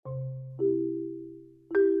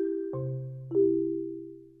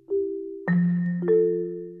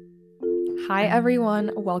Hi,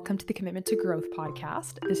 everyone. Welcome to the Commitment to Growth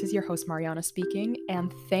podcast. This is your host, Mariana, speaking,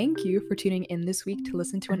 and thank you for tuning in this week to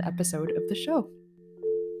listen to an episode of the show.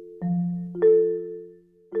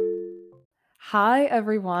 Hi,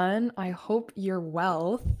 everyone. I hope you're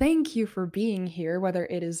well. Thank you for being here, whether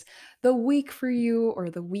it is the week for you or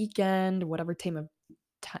the weekend, whatever time of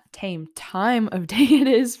day it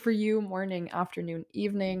is for you, morning, afternoon,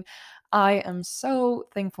 evening. I am so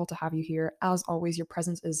thankful to have you here. As always, your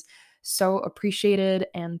presence is so appreciated,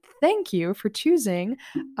 and thank you for choosing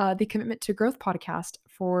the Commitment to Growth podcast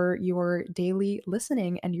for your daily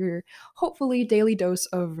listening and your hopefully daily dose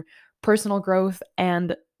of personal growth.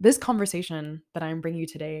 And this conversation that I'm bringing you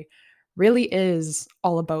today really is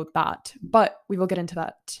all about that, but we will get into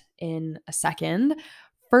that in a second.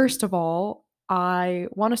 First of all, I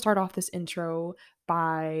want to start off this intro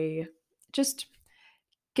by just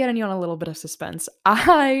getting you on a little bit of suspense.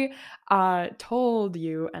 I told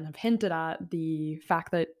you and have hinted at the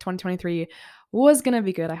fact that 2023 was going to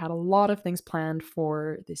be good. I had a lot of things planned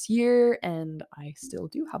for this year, and I still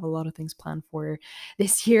do have a lot of things planned for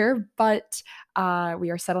this year, but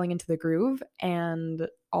we are settling into the groove and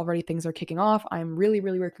already things are kicking off. I'm really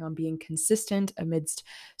working on being consistent amidst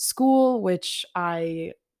school, which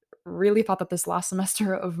I really thought that this last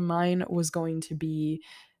semester of mine was going to be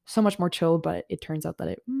so much more chill, but it turns out that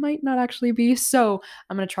it might not actually be. So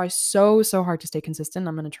I'm going to try so hard to stay consistent.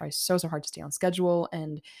 I'm going to try so hard to stay on schedule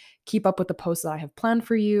and keep up with the posts that I have planned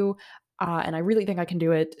for you. And I really think I can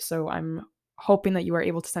do it. So I'm hoping that you are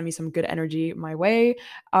able to send me some good energy my way,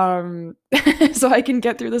 so I can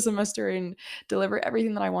get through the semester and deliver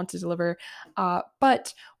everything that I want to deliver.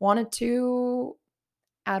 But wanted to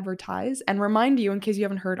advertise and remind you, in case you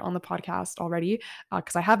haven't heard on the podcast already,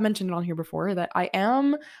 because I have mentioned it on here before, that I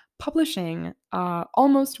am publishing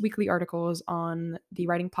almost weekly articles on the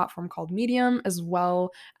writing platform called Medium, as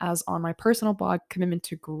well as on my personal blog, Commitment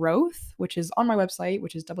to Growth, which is on my website,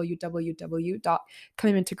 which is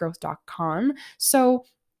www.commitmenttogrowth.com. So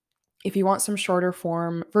if you want some shorter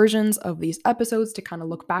form versions of these episodes to kind of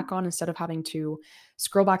look back on instead of having to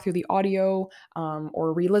scroll back through the audio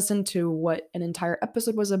or re-listen to what an entire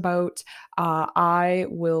episode was about, I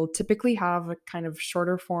will typically have a kind of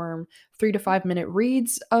shorter form 3 to 5 minute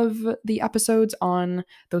reads of the episodes on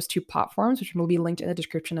those two platforms, which will be linked in the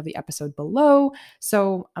description of the episode below.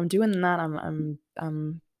 So I'm doing that. I'm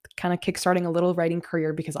kind of kickstarting a little writing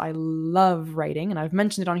career because I love writing, and I've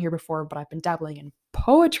mentioned it on here before, but I've been dabbling in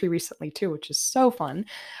poetry recently too, which is so fun.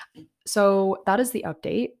 So that is the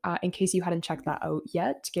update. In case you hadn't checked that out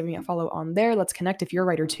yet, give me a follow on there. Let's connect. If you're a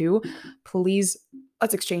writer too, please,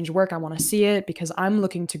 let's exchange work. I want to see it because I'm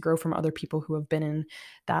looking to grow from other people who have been in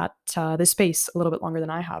that this space a little bit longer than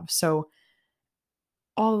I have. So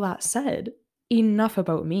all that said, enough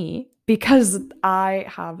about me, because I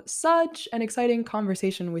have such an exciting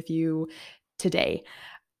conversation with you today.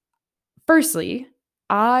 Firstly,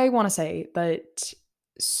 I want to say that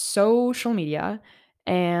social media,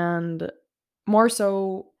 and more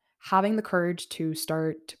so having the courage to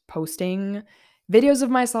start posting videos of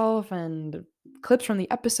myself and clips from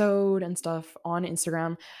the episode and stuff on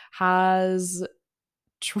Instagram, has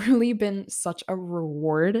truly been such a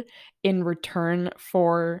reward in return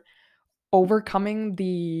for overcoming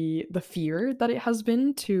the fear that it has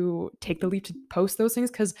been to take the leap to post those things.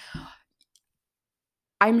 Because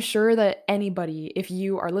I'm sure that anybody, if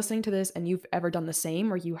you are listening to this and you've ever done the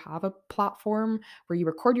same, or you have a platform where you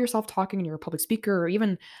record yourself talking and you're a public speaker, or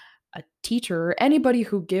even a teacher, or anybody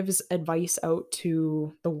who gives advice out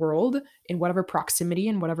to the world in whatever proximity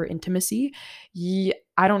and whatever intimacy,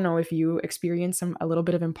 I don't know if you experience a little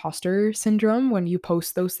bit of imposter syndrome when you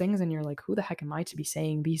post those things and you're like, who the heck am I to be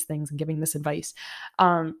saying these things and giving this advice?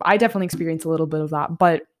 I definitely experience a little bit of that,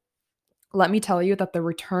 but let me tell you that the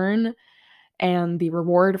return and the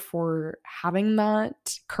reward for having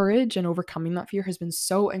that courage and overcoming that fear has been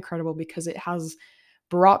so incredible, because it has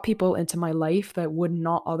brought people into my life that would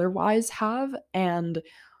not otherwise have. And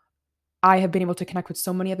I have been able to connect with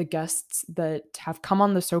so many of the guests that have come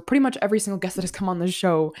on the show. Pretty much every single guest that has come on the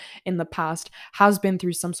show in the past has been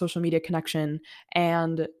through some social media connection.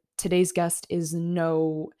 And today's guest is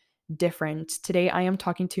no different. Today, I am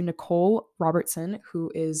talking to Nicole Robertson, who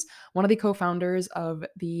is one of the co-founders of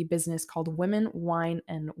the business called Women, Wine,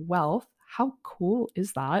 and Wealth. How cool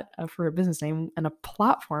is that for a business name and a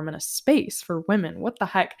platform and a space for women? What the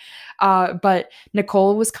heck? But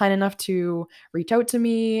Nicole was kind enough to reach out to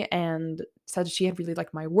me and said she had really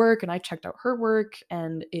liked my work, and I checked out her work,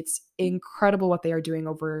 and it's incredible what they are doing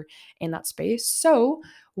over in that space. So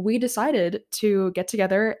we decided to get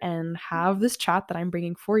together and have this chat that I'm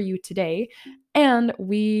bringing for you today. And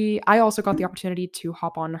I also got the opportunity to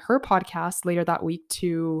hop on her podcast later that week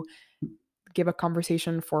to give a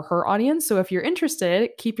conversation for her audience. So if you're interested,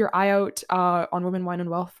 keep your eye out on Women, Wine, and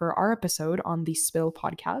Wealth for our episode on the Spill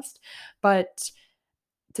podcast. But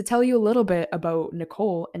to tell you a little bit about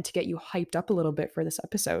Nicole and to get you hyped up a little bit for this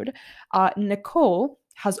episode, Nicole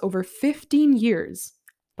has over 15 years.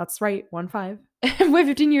 That's right, 1 5. With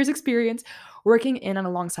 15 years experience working in and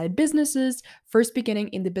alongside businesses, first beginning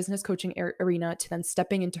in the business coaching arena to then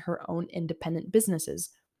stepping into her own independent businesses.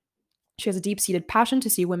 She has a deep seated passion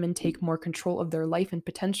to see women take more control of their life and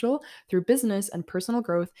potential through business and personal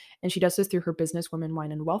growth. And she does this through her business, Women,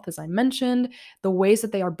 Wine, and Wealth, as I mentioned. The ways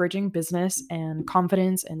that they are bridging business and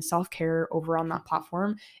confidence and self care over on that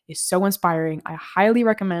platform is so inspiring. I highly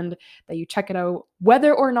recommend that you check it out,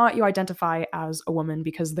 whether or not you identify as a woman,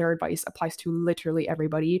 because their advice applies to literally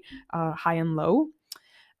everybody, high and low.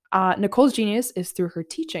 Nicole's genius is through her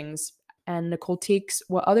teachings. And Nicole takes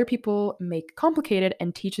what other people make complicated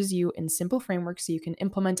and teaches you in simple frameworks so you can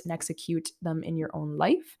implement and execute them in your own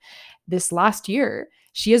life. This last year,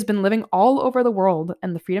 she has been living all over the world,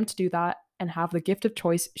 and the freedom to do that and have the gift of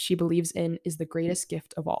choice she believes in is the greatest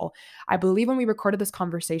gift of all. I believe when we recorded this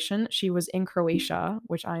conversation, she was in Croatia,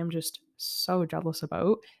 which I am just so jealous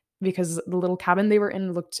about because the little cabin they were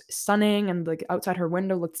in looked stunning and like outside her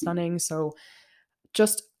window looked stunning. So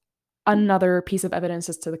just another piece of evidence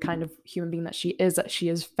as to the kind of human being that she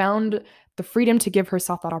has found the freedom to give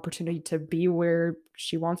herself that opportunity to be where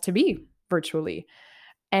she wants to be virtually.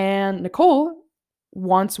 And Nicole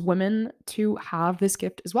wants women to have this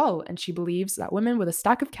gift as well. And she believes that women with a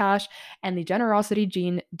stack of cash and the generosity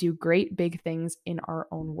gene do great big things in our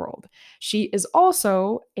own world. She is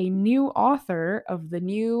also a new author of the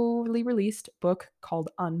newly released book called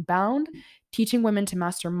Unbound, Teaching Women to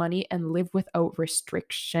Master Money and Live Without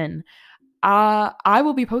Restriction. I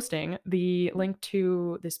will be posting the link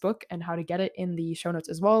to this book and how to get it in the show notes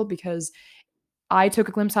as well, because I took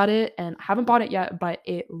a glimpse at it and haven't bought it yet, but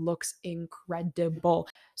it looks incredible.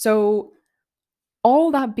 So,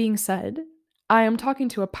 all that being said, I am talking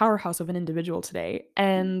to a powerhouse of an individual today,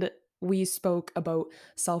 and we spoke about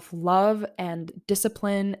self love and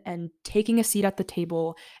discipline and taking a seat at the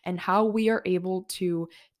table and how we are able to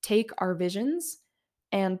take our visions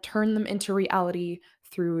and turn them into reality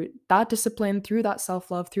through that discipline, through that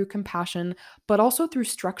self love, through compassion, but also through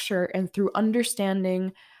structure and through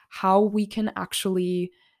understanding how we can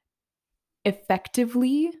actually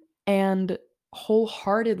effectively and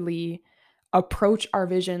wholeheartedly approach our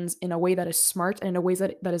visions in a way that is smart and in a way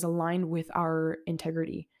that is aligned with our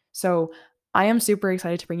integrity. So I am super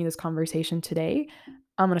excited to bring you this conversation today.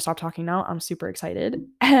 I'm going to stop talking now. I'm super excited.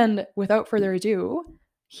 And without further ado,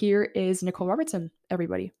 here is Nicole Robertson,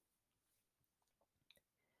 everybody.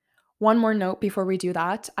 One more note before we do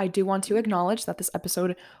that, I do want to acknowledge that this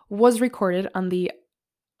episode was recorded on the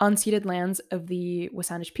unceded lands of the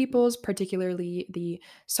Wasanich peoples, particularly the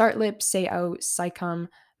Sartlip, Sayao, Saikum,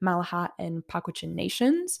 Malahat, and Pakwachin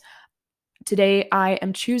nations. Today, I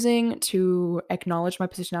am choosing to acknowledge my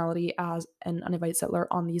positionality as an uninvited settler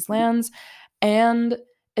on these lands and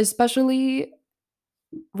especially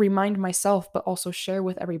remind myself, but also share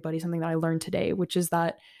with everybody something that I learned today, which is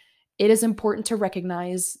that it is important to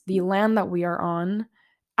recognize the land that we are on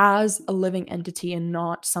as a living entity and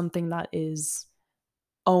not something that is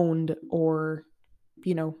owned or,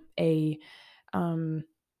 you know, a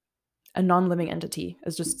non-living entity,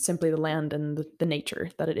 as just simply the land and the nature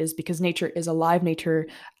that it is, because nature is alive. Nature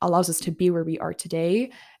allows us to be where we are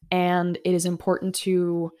today, and it is important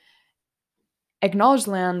to acknowledge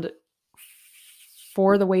land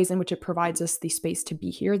for the ways in which it provides us the space to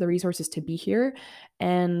be here, the resources to be here,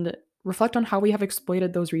 and reflect on how we have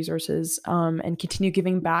exploited those resources, and continue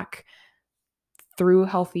giving back through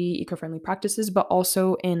healthy, eco-friendly practices, but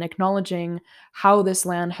also in acknowledging how this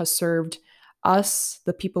land has served us,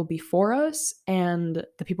 the people before us, and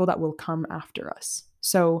the people that will come after us.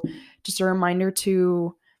 So just a reminder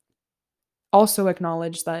to also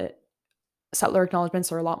acknowledge that settler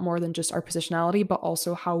acknowledgements are a lot more than just our positionality, but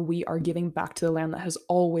also how we are giving back to the land that has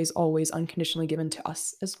always, always unconditionally given to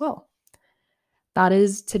us as well. That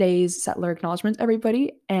is today's settler acknowledgement,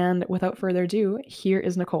 everybody. And without further ado, here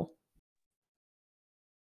is Nicole.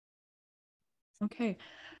 Okay.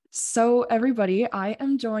 So, everybody, I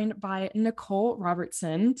am joined by Nicole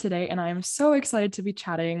Robertson today, and I am so excited to be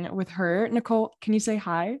chatting with her. Nicole, can you say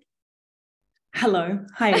hi? Hello.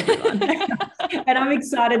 Hi, everyone. And I'm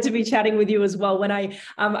excited to be chatting with you as well.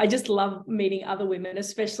 I just love meeting other women,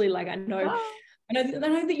 especially like I know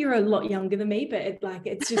that you're a lot younger than me, but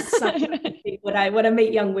it's just such a cool thing when I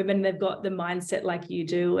meet young women, they've got the mindset like you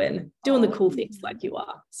do and doing the Oh, cool thank things you. like you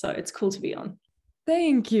are. So it's cool to be on.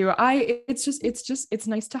 Thank you. It's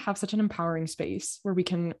nice to have such an empowering space where we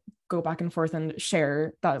can go back and forth and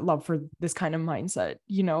share that love for this kind of mindset,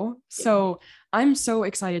 you know? So I'm so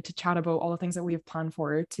excited to chat about all the things that we have planned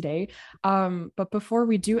for today. But before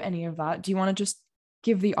we do any of that, do you want to just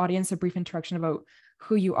give the audience a brief introduction about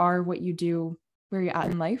who you are, what you do, where you're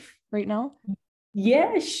at in life right now?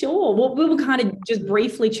 Yeah, sure. Well, we were kind of just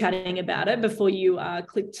briefly chatting about it before you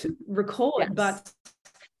clicked record, Yes. but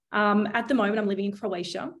at the moment, I'm living in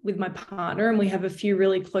Croatia with my partner, and we have a few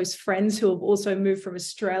really close friends who have also moved from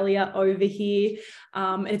Australia over here.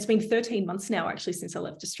 And it's been 13 months now, actually, since I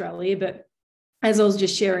left Australia. But as I was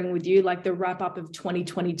just sharing with you, like the wrap up of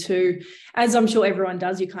 2022, as I'm sure everyone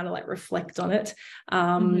does, you kind of like reflect on it.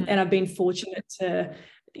 Mm-hmm. And I've been fortunate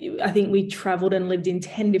I think we traveled and lived in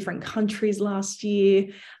 10 different countries last year,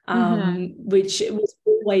 Mm-hmm. which was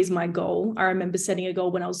always my goal. I remember setting a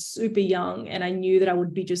goal when I was super young, and I knew that I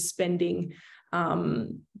would be just spending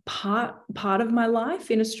part of my life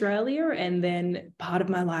in Australia and then part of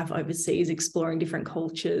my life overseas, exploring different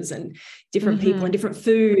cultures and different people and Mm-hmm. different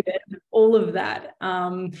food and all of that.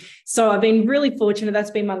 So I've been really fortunate.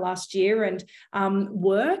 That's been my last year. And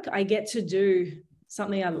work, I get to do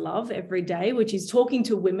something I love every day, which is talking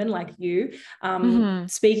to women like you, Mm-hmm.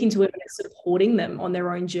 speaking to women and supporting them on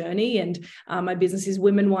their own journey. And my business is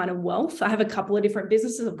Women, Wine and Wealth. I have a couple of different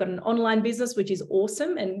businesses. I've got an online business, which is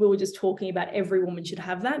awesome. And we were just talking about every woman should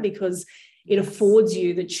have that because it Yes. affords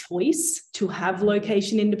you the choice to have Mm-hmm.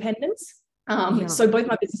 location independence. Yeah. So both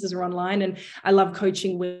my businesses are online, and I love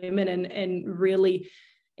coaching women and really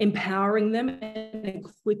empowering them and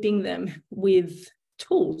equipping them with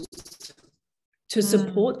tools to Mm.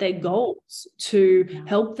 support their goals, to Yeah.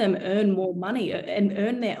 help them earn more money and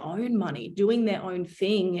earn their own money, doing their own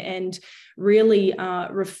thing, and really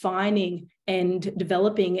refining and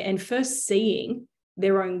developing and first seeing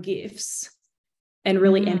their own gifts and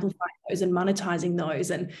really Mm-hmm. amplifying those and monetizing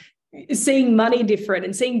those and seeing money different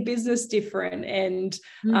and seeing business different. And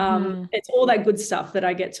Mm-hmm. it's all that good stuff that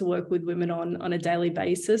I get to work with women on a daily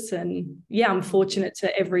basis. And yeah, I'm fortunate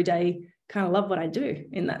to every day kind of love what I do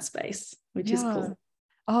in that space, which is Yeah. cool.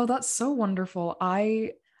 Oh, that's so wonderful.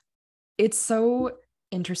 It's so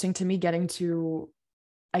interesting to me getting to,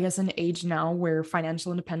 I guess, an age now where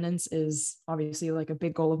financial independence is obviously like a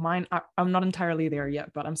big goal of mine. I'm not entirely there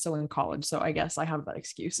yet, but I'm still in college. So I guess I have that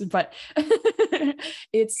excuse. But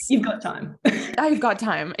it's, You've got time. I've got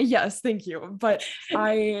time. Yes, thank you. But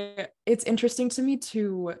it's interesting to me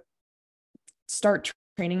to start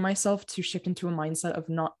training myself to shift into a mindset of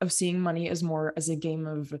not, of seeing money as more as a game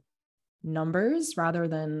of numbers rather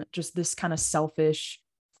than just this kind of selfish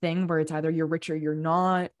thing where it's either you're rich or you're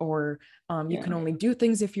not, or you Yeah. can only do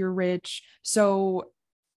things if you're rich. So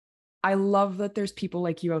I love that there's people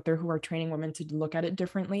like you out there who are training women to look at it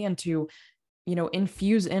differently and to,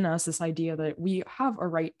 infuse in us this idea that we have a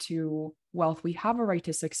right to wealth, we have a right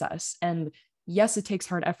to success. And yes, it takes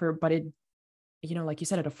hard effort, but it, like you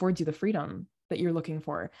said, it affords you the freedom that you're looking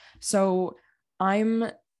for. So I'm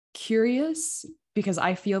curious because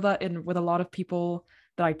I feel that in with a lot of people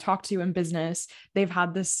that I talk to in business, they've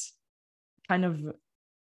had this kind of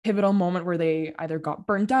pivotal moment where they either got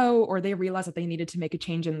burnt out or they realized that they needed to make a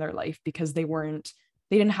change in their life because they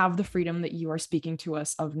didn't have the freedom that you are speaking to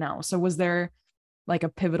us of now. So was there like a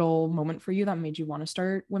pivotal moment for you that made you want to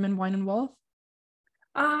start Women, Wine and Wealth?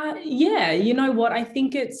 Yeah, you know what? I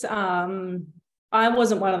think it's I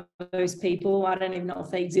wasn't one of those people. I don't even know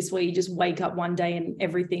if they exist where you just wake up one day and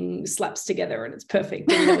everything slaps together and it's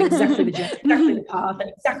perfect and you know exactly the journey, exactly the path,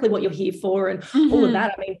 and exactly what you're here for and all of Mm-hmm.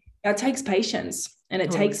 that. I mean, it takes patience and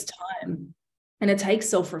it Totally. takes time and it takes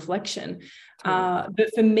self-reflection. Totally.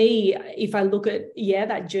 But for me, if I look at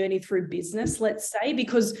that journey through business, let's say,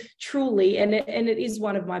 because truly, and it is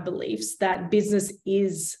one of my beliefs that business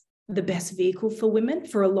is the best vehicle for women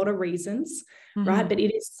for a lot of reasons, right? Mm-hmm. But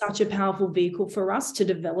it is such a powerful vehicle for us to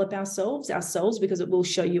develop ourselves, because it will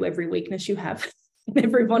show you every weakness you have,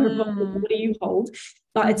 every Mm-hmm. vulnerability you hold,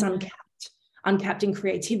 but it's Mm-hmm. uncapped in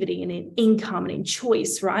creativity and in income and in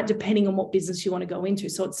choice, right? Depending on what business you want to go into.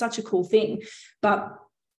 So it's such a cool thing. But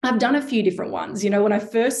I've done a few different ones. You know, when I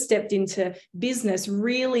first stepped into business,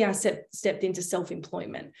 really I stepped into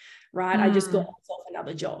self-employment, right? I just got myself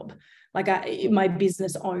another job. Like my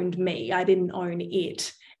business owned me. I didn't own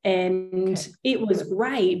it. And it was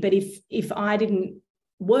great. But if I didn't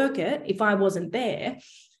work it, if I wasn't there,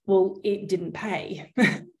 well, it didn't pay.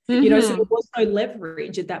 You know, so there was no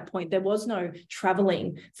leverage at that point. There was no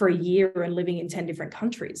traveling for a year and living in 10 different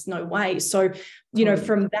countries. No way. So, you know,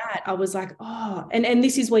 from that, I was like, oh, and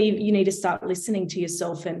this is where you need to start listening to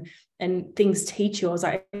yourself and things teach you. I was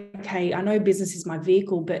like, okay, I know business is my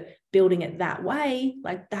vehicle, but building it that way,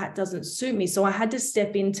 like that doesn't suit me. So I had to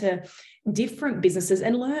step into different businesses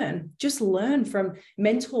and just learn from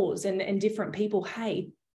mentors and different people. Hey,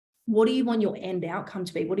 what do you want your end outcome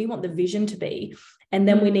to be? What do you want the vision to be? And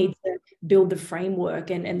then we need to build the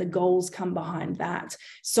framework and the goals come behind that.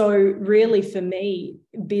 So really for me,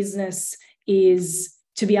 business is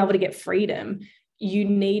to be able to get freedom. You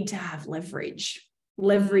need to have leverage.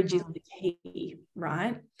 Leverage is the key,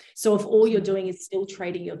 right? So if all you're doing is still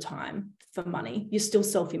trading your time for money, you're still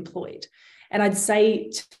self-employed. And I'd say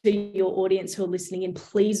to your audience who are listening in,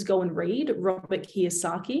 please go and read Robert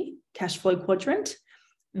Kiyosaki, Cash Flow Quadrant.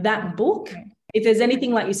 That book, if there's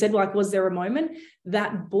anything like you said, like, was there a moment?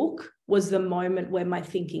 That book was the moment where my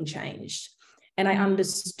thinking changed. And I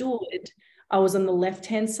understood I was on the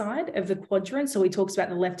left-hand side of the quadrant. So he talks about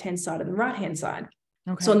the left-hand side and the right-hand side.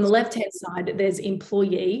 Okay. So on the left-hand side, there's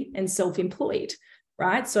employee and self-employed,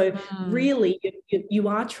 right? So really, you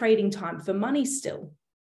are trading time for money still,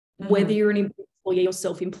 whether you're an employee or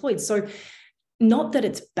self-employed. So not that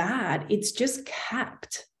it's bad, it's just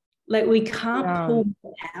capped. Like we can't pull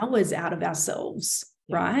hours out of ourselves,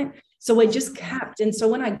 right? So we're just capped. And so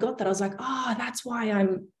when I got that, I was like, oh, that's why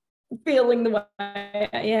I'm feeling the way I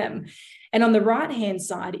am. And on the right-hand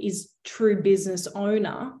side is true business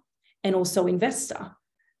owner and also investor,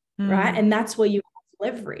 right? And that's where you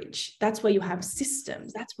have leverage. That's where you have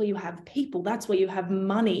systems. That's where you have people. That's where you have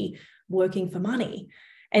money working for money.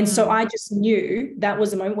 And so I just knew that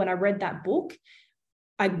was the moment when I read that book,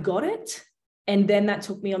 I got it. And then that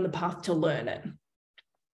took me on the path to learn it.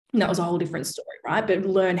 And that was a whole different story, right? But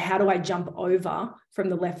learn, how do I jump over from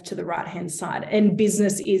the left to the right-hand side? And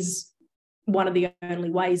business is one of the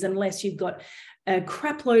only ways, unless you've got a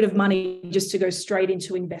crap load of money just to go straight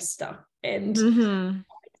into investor. And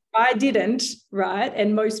I didn't, right?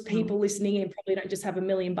 And most people listening in probably don't just have $1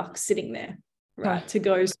 million sitting there, right? To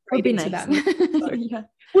go straight into that. So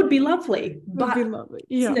would be lovely, but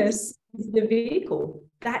business is the vehicle.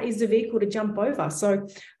 That is the vehicle to jump over. So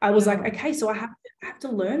I was like, okay, so I have to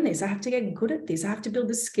learn this. I have to get good at this. I have to build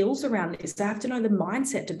the skills around this. I have to know the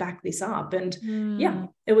mindset to back this up. And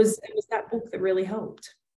it was that book that really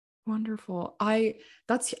helped. Wonderful.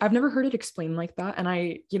 I've never heard it explained like that. And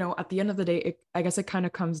at the end of the day, I guess it kind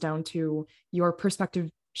of comes down to your perspective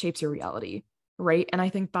shapes your reality, right? And I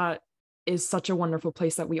think that is such a wonderful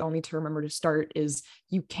place that we all need to remember to start. Is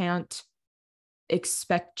you can't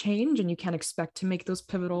expect change and you can't expect to make those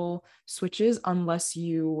pivotal switches unless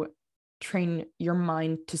you train your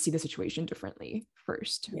mind to see the situation differently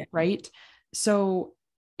first, right? So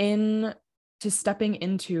stepping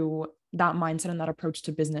into that mindset and that approach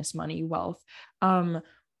to business, money, wealth,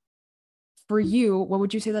 for you, what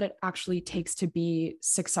would you say that it actually takes to be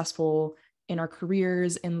successful in our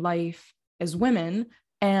careers, in life as women?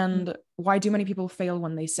 And why do many people fail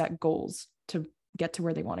when they set goals to get to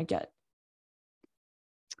where they want to get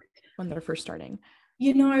when they're first starting?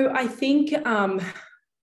 I think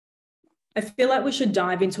I feel like we should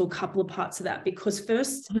dive into a couple of parts of that, because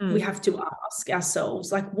first we have to ask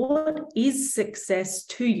ourselves, like, what is success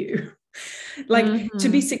to you? Like, to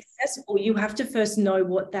be successful, you have to first know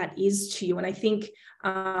what that is to you. And I think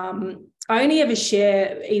I only ever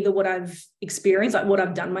share either what I've experienced, like what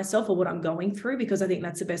I've done myself, or what I'm going through, because I think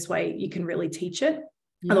that's the best way you can really teach it.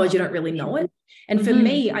 Otherwise you don't really know it. And for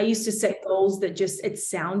me, I used to set goals that it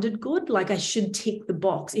sounded good. Like, I should tick the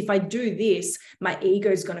box. If I do this, my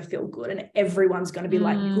ego is going to feel good and everyone's going to be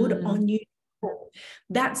like, good on you.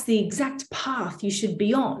 That's the exact path you should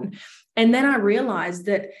be on. And then I realized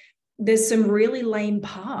that there's some really lame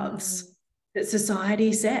paths that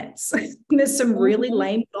society sets. There's some really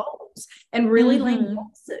lame goals and really lame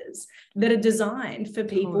boxes that are designed for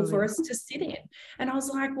people, for us to sit in. And I was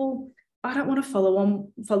like, well, I don't want to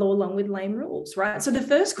follow along with lame rules, right? So the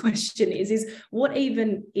first question is what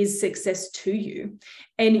even is success to you?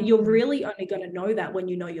 And you're really only going to know that when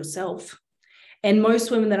you know yourself. And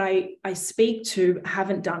most women that I speak to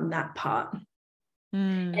haven't done that part.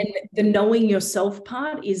 And the knowing yourself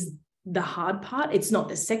part is the hard part. It's not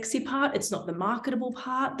the sexy part. It's not the marketable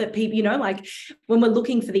part that people, like, when we're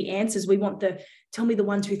looking for the answers, we want tell me the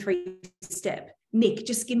 1, 2, 3 step. Nick,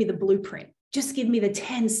 just give me the blueprint. just give me the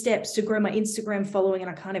 10 steps to grow my Instagram following. And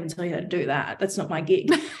I can't even tell you how to do that. That's not my gig.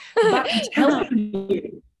 But I'm telling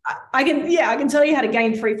you, I can tell you how to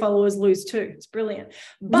gain 3 followers, lose 2. It's brilliant.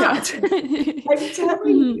 But I'm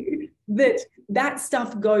telling you that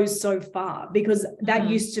stuff goes so far, because that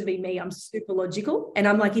used to be me. I'm super logical. And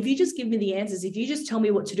I'm like, if you just give me the answers, if you just tell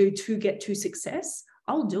me what to do to get to success,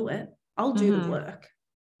 I'll do it. I'll do the work.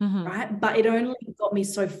 Right. But it only got me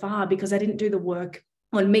so far because I didn't do the work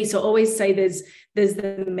on me. So I always say there's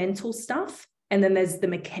the mental stuff, and then there's the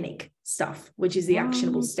mechanic stuff, which is the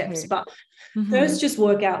actionable steps. But first, just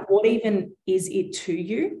work out what even is it to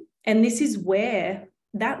you. And this is where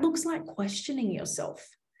that looks like questioning yourself.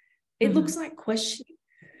 It looks like questioning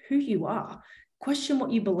who you are. Question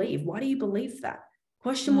what you believe. Why do you believe that?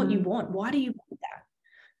 Question what you want. Why do you want that?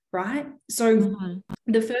 Right? So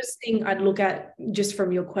the first thing I'd look at just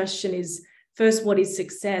from your question is, first, what is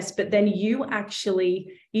success? But then you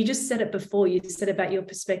just said it before, you said about your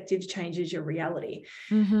perspective changes your reality.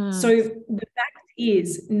 So the fact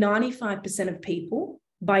is 95% of people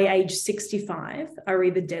by age 65 are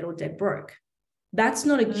either dead or dead broke. That's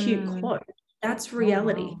not a cute quote. That's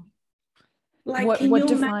reality. Like, what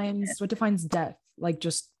defines death? Like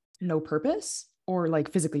just no purpose, or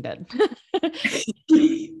like physically dead?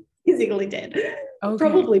 Physically dead. Okay.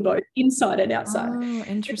 Probably both, inside and outside. Oh,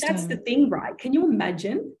 interesting. But that's the thing, right? Can you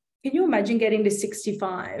imagine getting to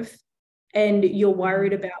 65 and you're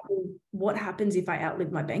worried about, well, what happens if I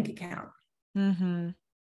outlive my bank account? And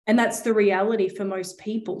that's the reality for most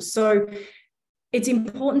people. So it's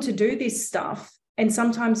important to do this stuff. And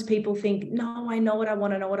sometimes people think, no, I know what I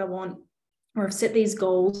want, or I've set these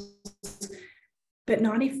goals, but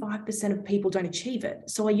 95% of people don't achieve it.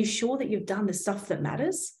 So are you sure that you've done the stuff that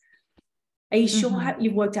matters? Are you sure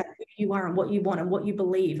you've worked out who you are and what you want and what you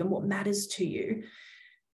believe and what matters to you?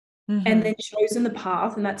 And then chosen the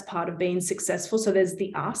path, and that's part of being successful. So there's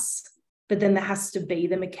the us, but then there has to be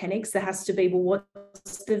the mechanics. There has to be, well,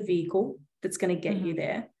 what's the vehicle that's going to get you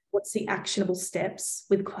there? What's the actionable steps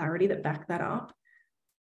with clarity that back that up?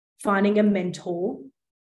 Finding a mentor.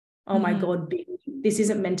 Oh my God, this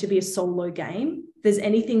isn't meant to be a solo game. If there's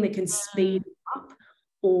anything that can speed up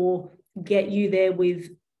or get you there with,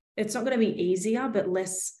 it's not going to be easier, but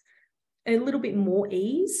a little bit more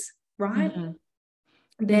ease, right?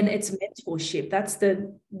 Then it's mentorship. That's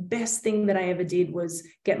the best thing that I ever did, was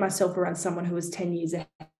get myself around someone who was 10 years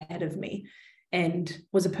ahead of me and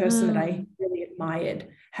was a person that I really admired,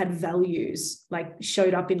 had values, like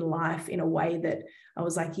showed up in life in a way that I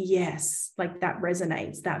was like, yes, like that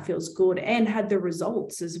resonates, that feels good, and had the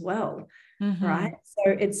results as well, right?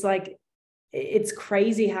 So it's like, it's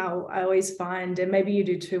crazy how I always find, and maybe you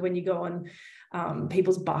do too, when you go on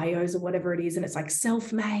people's bios or whatever it is, and it's like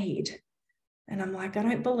self-made. And I'm like, I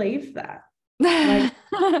don't believe that. Like,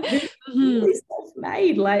 this is really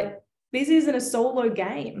self-made. Like, this isn't a solo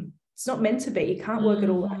game. It's not meant to be. You can't work it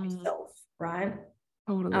all out yourself, right?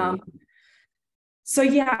 Totally. So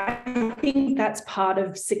yeah, I think that's part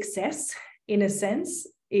of success, in a sense,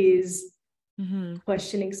 is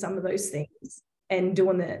questioning some of those things and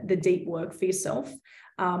doing the deep work for yourself,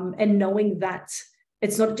 and knowing that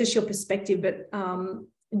it's not just your perspective. But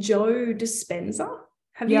Joe Dispenza,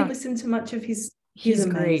 have you listened to much of his? He's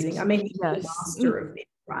amazing. Great. I mean, he's the master of it,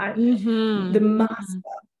 right? The master.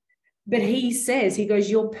 But he says, he goes,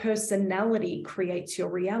 your personality creates your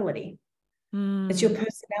reality. It's your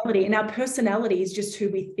personality. And our personality is just who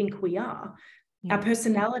we think we are. Our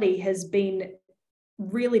personality has been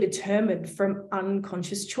really determined from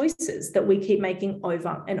unconscious choices that we keep making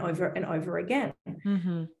over and over and over again.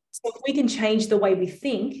 So if we can change the way we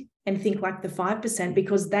think and think like the 5%,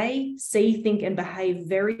 because they see, think, and behave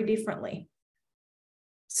very differently.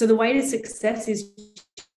 So the way to success is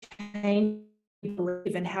change you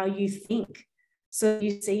believe and how you think. So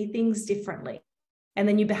you see things differently and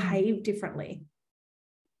then you behave differently.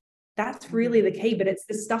 That's really the key, but it's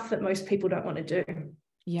the stuff that most people don't want to do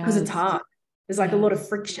because it's hard. There's like a lot of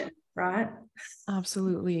friction, right?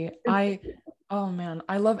 Absolutely. Oh man,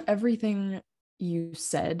 I love everything you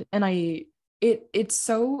said. And it's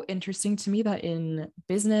so interesting to me that in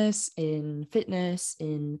business, in fitness,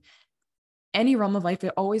 in any realm of life,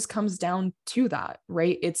 it always comes down to that,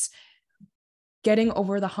 right? It's getting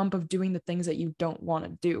over the hump of doing the things that you don't want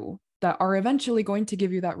to do that are eventually going to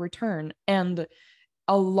give you that return. And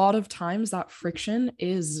a lot of times that friction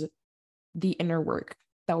is the inner work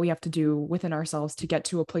that we have to do within ourselves to get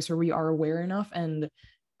to a place where we are aware enough and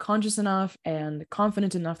conscious enough and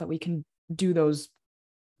confident enough that we can do those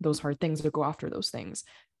hard things or go after those things.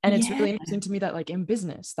 And it's really interesting to me that like in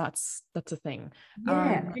business, that's a thing.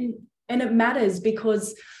 And it matters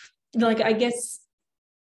because, like, I guess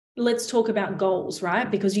let's talk about goals, right?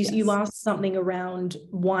 Because you Yes. asked something around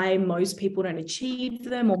why most people don't achieve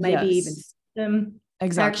them or maybe even Yes. them.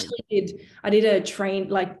 Exactly. I did a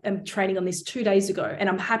training on this 2 days ago, and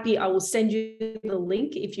I'm happy. I will send you the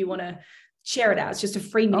link if you want to share it out. It's just a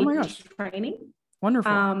free Oh my mini gosh. training.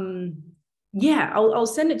 Wonderful. Yeah, I'll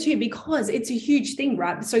send it to you because it's a huge thing,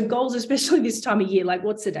 right? So goals, especially this time of year, like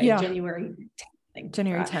what's the date? Yeah. January 10th,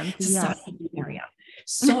 January right? 10th. It's the Yeah. start of the area.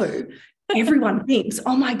 So everyone thinks,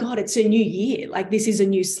 oh my God, it's a new year. Like this is a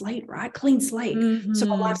new slate, right? Clean slate. So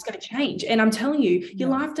my Mm-hmm. life's going to change. And I'm telling you, your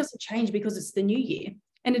Yeah. life doesn't change because it's the new year.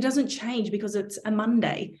 And it doesn't change because it's a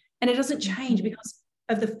Monday. And it doesn't change Mm-hmm. because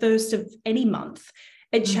of the first of any month.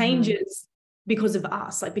 It Mm-hmm. changes because of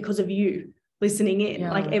us, like because of you listening in,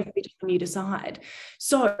 like Yeah. every time you decide.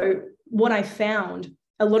 So what I found,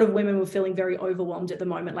 a lot of women were feeling very overwhelmed at the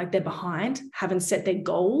moment, like they're behind, haven't set their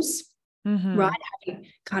goals, right? Mm-hmm. Haven't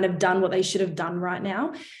kind of done what they should have done right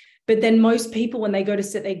now. But then most people, when they go to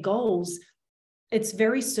set their goals, it's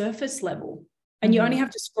very surface level. And you Mm-hmm. only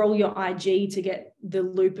have to scroll your IG to get the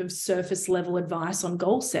loop of surface level advice on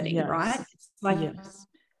goal setting, right? Yes. It's like Yes.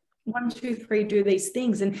 1, 2, 3, do these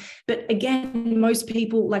things. But again, most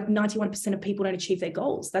people, like 91% of people don't achieve their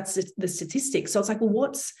goals. That's the statistics. So it's like, well,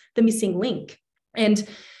 what's the missing link? And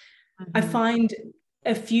I Mm-hmm. find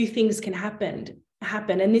a few things can happen.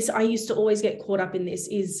 And this, I used to always get caught up in this,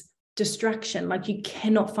 is distraction. Like you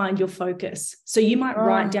cannot find your focus. So you might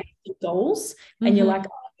write down your goals and you're like,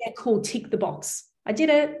 Mm-hmm. oh, yeah, cool, tick the box. I did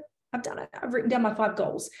it. I've done it. I've written down my 5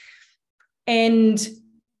 goals. And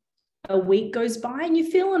a week goes by and you're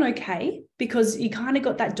feeling okay because you kind of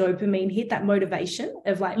got that dopamine hit, that motivation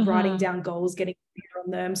of like writing Mm-hmm. down goals, getting clear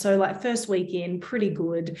on them. So like first week in, pretty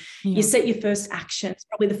good. You Yeah. set your first actions,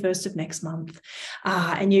 probably the first of next month.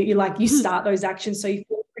 And you like, you start those actions. So you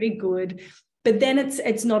feel pretty good. But then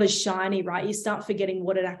it's not as shiny, right? You start forgetting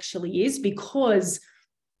what it actually is because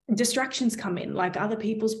distractions come in, like other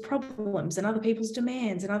people's problems and other people's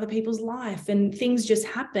demands and other people's life, and things just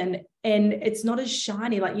happen and it's not as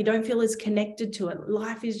shiny, like you don't feel as connected to it.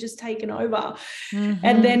 Life is just taken over. And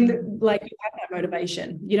Mm-hmm. then like you have that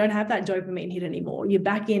motivation, you don't have that dopamine hit anymore, you're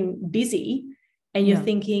back in busy and you're Yeah.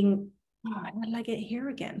 thinking, oh, how did I get here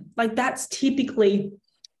again? Like that's typically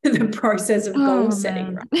the process of goal Oh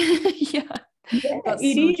setting, man. right? Yeah. Yeah, That's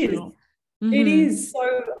it so is. true. It Mm-hmm. is. So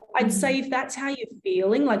I'd Mm-hmm. say if that's how you're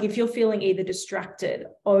feeling, like if you're feeling either distracted,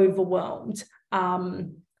 overwhelmed,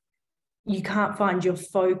 you can't find your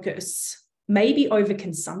focus, maybe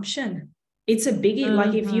overconsumption. It's a biggie.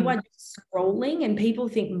 Like if you Mm-hmm. are scrolling, and people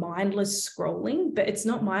think mindless scrolling, but it's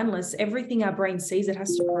not mindless. Everything our brain sees, it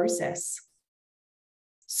has to process.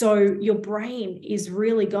 So your brain is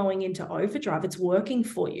really going into overdrive. It's working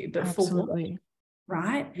for you, but for what? Absolutely.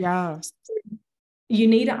 Right? Yeah. You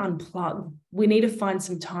need to unplug. We need to find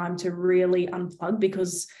some time to really unplug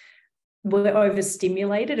because we're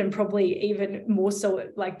overstimulated, and probably even more so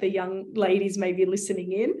like the young ladies maybe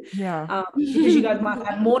listening in, Yeah. because you guys might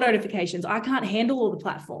have more notifications. I can't handle all the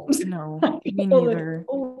platforms. No, me all the, neither.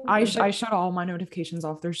 all I the, I but shut all my notifications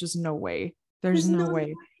off. There's just no way. There's there's no no way.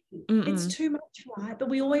 way. It's Mm-mm. too much, right? But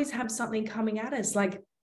we always have something coming at us, like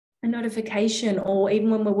a notification, or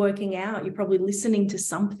even when we're working out, you're probably listening to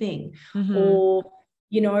something, Mm-hmm. or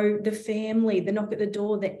the family, the knock at the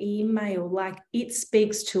door, the email, like it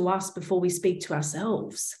speaks to us before we speak to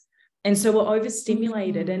ourselves. And so we're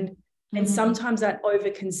overstimulated, Mm-hmm. and Mm-hmm. sometimes that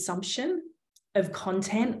overconsumption of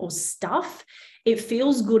content or stuff, it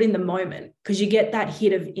feels good in the moment because you get that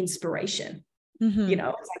hit of inspiration. Mm-hmm. It's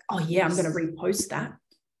like, oh yeah, I'm going to repost that.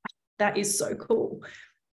 That is so cool.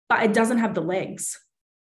 But it doesn't have the legs.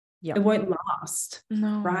 Yeah. It won't last,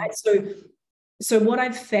 No. right? So what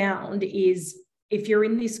I've found is, if you're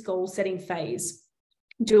in this goal setting phase,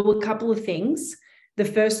 do a couple of things. The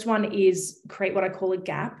first one is create what I call a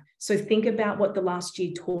gap. So think about what the last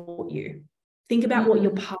year taught you. Think about what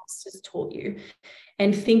your Mm-hmm. past has taught you,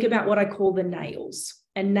 and think about what I call the nails.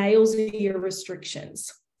 And nails are your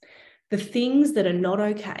restrictions, the things that are not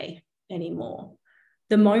okay anymore.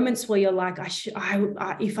 The moments where you're like,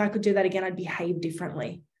 if I could do that again, I'd behave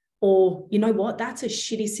differently. Or, you know what, that's a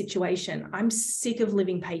shitty situation. I'm sick of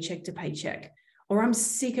living paycheck to paycheck. Or I'm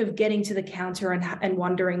sick of getting to the counter and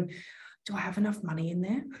wondering, do I have enough money in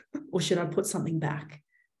there? Or should I put something back?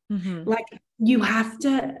 Mm-hmm. Like you have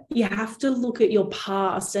to look at your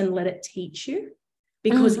past and let it teach you,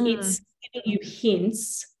 because Mm-hmm. it's giving you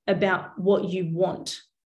hints about what you want,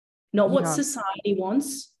 not what Yeah. society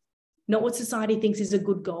wants, not what society thinks is a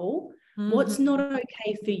good goal, what's not Mm-hmm.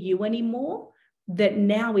 okay for you anymore, that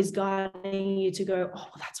now is guiding you to go, oh,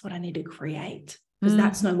 well, that's what I need to create, because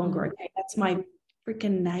that's no Mm-hmm. longer okay. That's my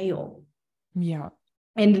freaking nail. Yeah.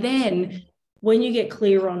 And then when you get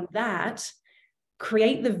clear on that,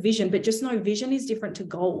 create the vision, but just know vision is different to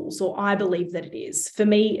goals, or I believe that it is. For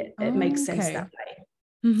me, it makes sense Okay. that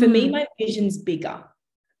way. For me, Mm-hmm. my vision's bigger.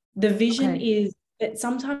 The vision Okay. is, it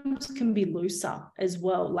sometimes can be looser as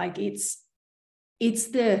well. Like it's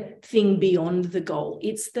the thing beyond the goal.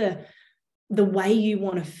 It's the way you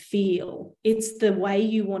want to feel. It's the way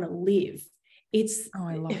you want to live. It's Oh,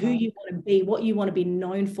 I love who that. you want to be, what you want to be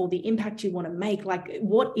known for, the impact you want to make. Like,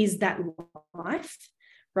 what is that life,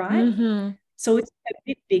 right? Mm-hmm. So it's a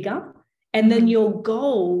bit bigger. And then Mm-hmm. your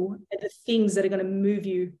goal are the things that are going to move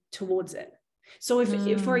you towards it. So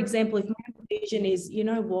if, for example, if my vision is, you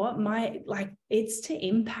know what, it's to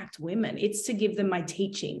impact women, it's to give them my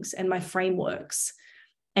teachings and my frameworks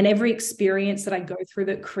and every experience that I go through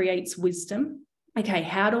that creates wisdom. Okay,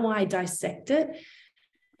 how do I dissect it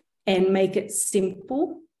and make it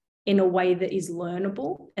simple in a way that is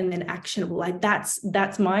learnable and then actionable? Like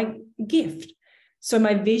that's my gift. So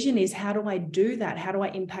my vision is, how do I do that? How do I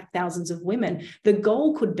impact thousands of women? The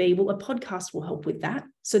goal could be, well, a podcast will help with that.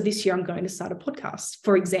 So this year I'm going to start a podcast,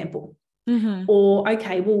 for example. Mm-hmm. Or,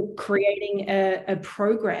 okay, well, creating a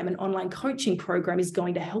program, an online coaching program is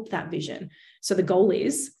going to help that vision. So the goal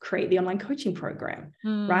is create the online coaching program,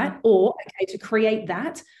 right? Or, okay, to create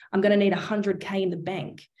that, I'm going to need 100K in the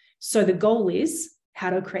bank. So the goal is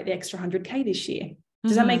how to create the extra 100K this year.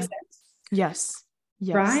 Does that make Mm-hmm. sense? Yes.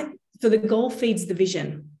 Yes. Right? So the goal feeds the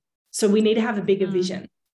vision. So we need to have a bigger Mm. vision.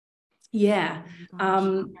 Yeah. Oh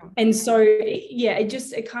my gosh. And so, yeah,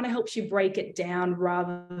 it kind of helps you break it down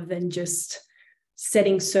rather than just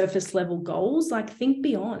setting surface level goals. Like, think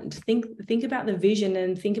beyond, think about the vision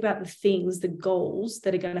and think about the things, the goals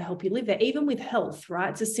that are going to help you live there. Even with health, right?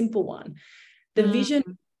 It's a simple one. The vision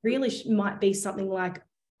Mm. really might be something like,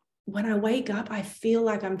 when I wake up, I feel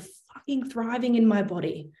like I'm fucking thriving in my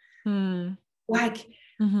body. Mm. Like,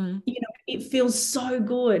 Mm-hmm. it feels so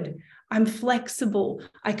good. I'm flexible.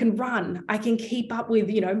 I can run. I can keep up with,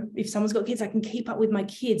 if someone's got kids, I can keep up with my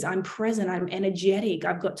kids. I'm present. I'm energetic.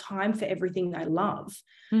 I've got time for everything I love.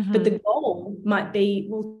 But Mm-hmm. the goal might be,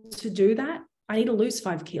 well, to do that, I need to lose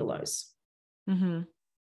 5 kilos, Mm-hmm.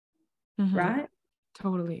 Mm-hmm. right?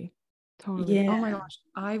 Totally. Totally. Oh my Yeah. gosh.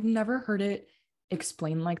 I've never heard it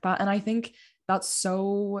explained like that. And I think that's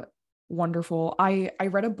so wonderful. I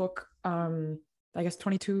read a book, I guess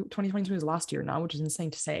 2022 is last year now, which is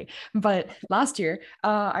insane to say. But last year,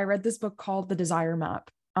 I read this book called The Desire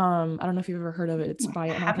Map. I don't know if you've ever heard of it. It's by I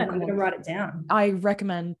an author haven't. I'm going to called write it down. I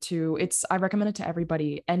recommend it to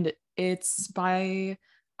everybody. And it's by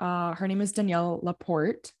her name is Danielle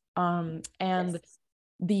Laporte. And Yes.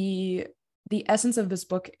 the the essence of this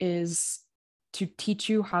book is to teach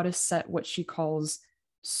you how to set what she calls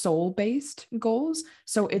soul-based goals.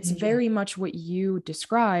 So it's Yeah. very much what you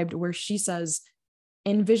described, where she says,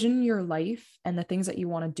 envision your life and the things that you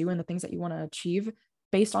want to do and the things that you want to achieve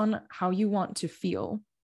based on how you want to feel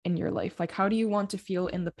in your life. Like, how do you want to feel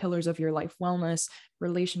in the pillars of your life? Wellness,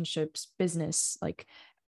 relationships, business, like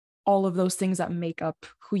all of those things that make up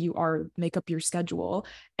who you are, make up your schedule.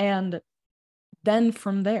 And then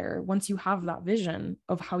from there, once you have that vision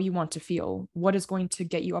of how you want to feel, what is going to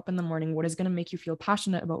get you up in the morning, what is going to make you feel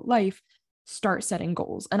passionate about life, start setting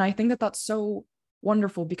goals. And I think that that's so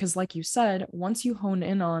wonderful because, like you said, once you hone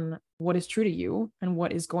in on what is true to you and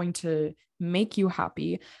what is going to make you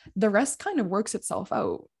happy, the rest kind of works itself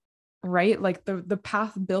out, right? Like the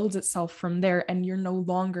path builds itself from there, and you're no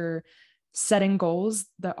longer setting goals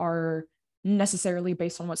that are necessarily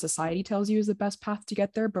based on what society tells you is the best path to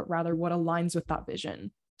get there, but rather what aligns with that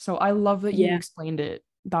vision. So I love that you Yeah. explained it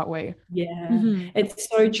that way. Yeah, Mm-hmm. it's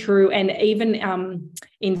so true. And even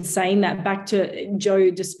in saying that, back to Joe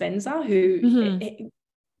Dispenza, who Mm-hmm.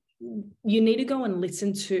 you need to go and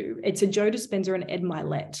listen to. It's a Joe Dispenza and Ed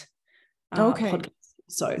Milet Okay. podcast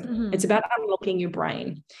episode. Mm-hmm. It's about unlocking your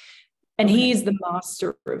brain. And he Okay. is the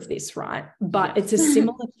master of this, right? But Yes. it's a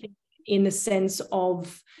similar thing in the sense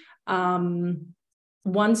of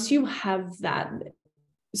once you have that,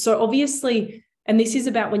 so obviously, and this is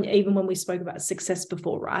about when we spoke about success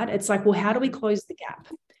before, right? It's like, well, how do we close the gap?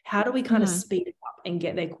 How do we kind of Mm-hmm. speed it up and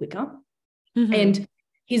get there quicker? Mm-hmm. And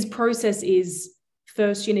his process is,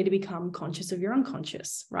 first, you need to become conscious of your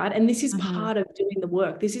unconscious, right? And this is Mm-hmm. part of doing the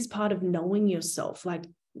work. This is part of knowing yourself, like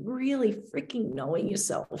really freaking knowing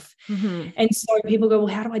yourself. Mm-hmm. And so people go,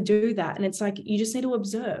 well, how do I do that? And it's like, you just need to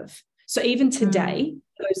observe. So even today,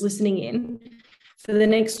 those listening in, for the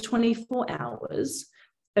next 24 hours,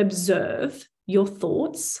 observe your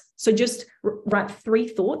thoughts. So just write 3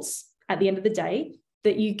 thoughts at the end of the day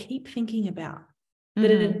that you keep thinking about,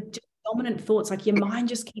 that Mm-hmm. are just dominant thoughts, like your mind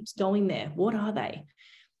just keeps going there. What are they?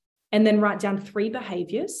 and then write down 3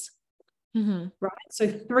 behaviors. Mm-hmm. Right. So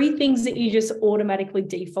 3 things that you just automatically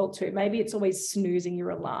default to. Maybe it's always snoozing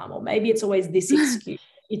your alarm, or maybe it's always this excuse.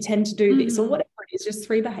 You tend to do this, or whatever it is, just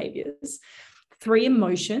 3 behaviors, 3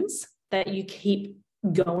 emotions that you keep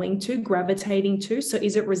going to, gravitating to. So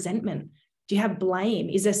is it resentment? Do you have blame?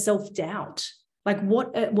 Is there self-doubt? Like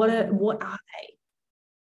what are they?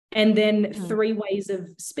 And then 3 ways of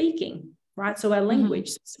speaking, right? So our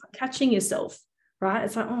language, so catching yourself, right?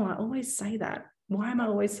 It's like, oh, I always say that. Why am I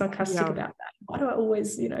always sarcastic about that? Why do I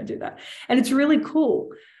always, do that? And it's really cool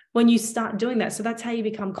when you start doing that. So that's how you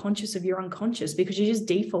become conscious of your unconscious, because you're just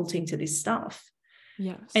defaulting to this stuff.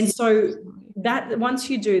 Yes. And so that once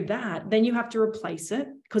you do that, then you have to replace it,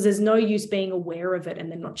 because there's no use being aware of it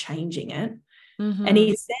and then not changing it. And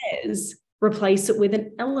he says, replace it with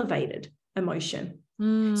an elevated emotion.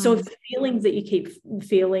 So if the feelings that you keep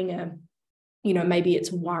feeling maybe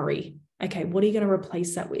it's worry. Okay, what are you going to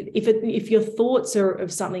replace that with? If your thoughts are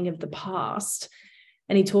of something of the past,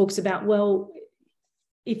 and he talks about, well,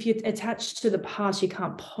 if you're attached to the past, you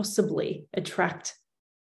can't possibly attract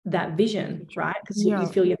that vision, right? Because you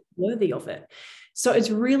feel you're worthy of it. So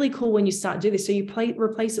it's really cool when you start to do this. So you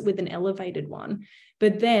replace it with an elevated one.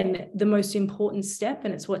 But then the most important step,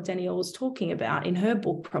 and it's what Danielle was talking about in her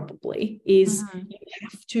book probably, is you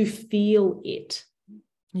have to feel it.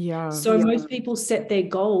 So most people set their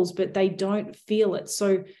goals, but they don't feel it.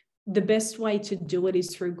 So the best way to do it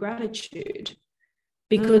is through gratitude.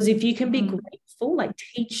 Because if you can be grateful, like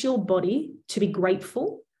teach your body to be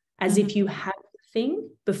grateful as if you have the thing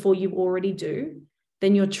before you already do,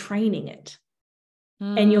 then you're training it.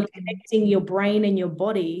 And you're connecting your brain and your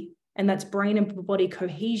body, and that's brain and body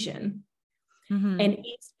cohesion. And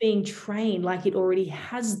it's being trained like it already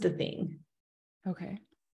has the thing. Okay.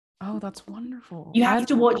 Oh, that's wonderful. You have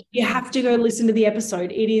to watch, you have to go listen to the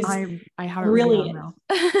episode. It is I have it brilliant. now.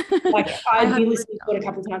 Like I'd be listening to it a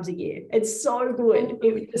couple of times a year. It's so good.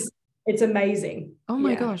 It's amazing. Oh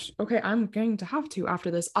my gosh. Okay, I'm going to have to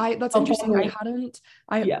after this. That's interesting.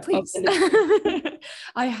 Please.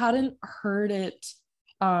 I hadn't heard it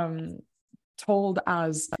told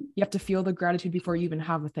as you have to feel the gratitude before you even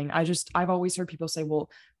have the thing. I've always heard people say, well,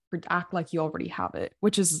 act like you already have it,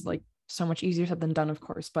 which is like so much easier said than done, of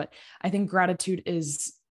course. But I think gratitude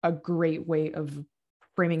is a great way of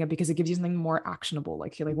framing it, because it gives you something more actionable.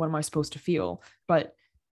 Like, you're like, what am I supposed to feel? But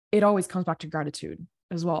it always comes back to gratitude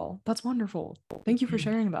as well. That's wonderful. Thank you for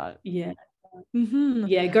sharing that. Yeah.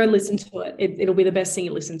 Yeah, go listen to it. It'll be the best thing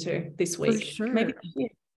you listen to this week. For sure. Maybe.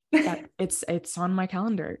 That it's on my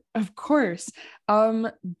calendar, of course.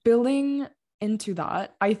 Building into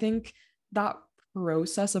that, I think that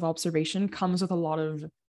process of observation comes with a lot of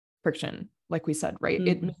friction, like we said, right?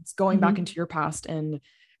 It means going back into your past and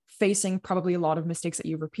facing probably a lot of mistakes that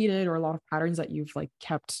you've repeated, or a lot of patterns that you've like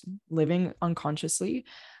kept living unconsciously.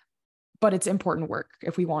 But it's important work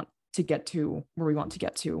if we want to get to where we want to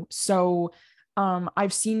get to. So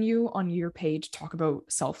I've seen you on your page talk about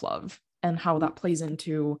self-love and how that plays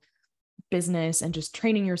into business and just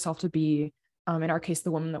training yourself to be, in our case,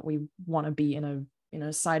 the woman that we want to be in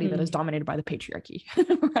a society that is dominated by the patriarchy,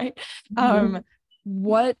 right?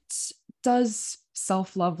 What does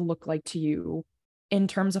self-love look like to you in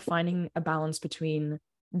terms of finding a balance between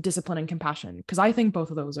discipline and compassion? Because I think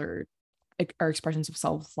both of those are expressions of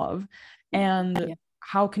self-love. And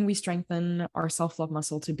how can we strengthen our self-love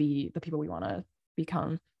muscle to be the people we want to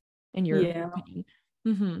become, in your opinion?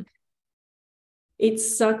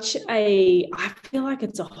 It's I feel like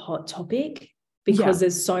it's a hot topic, because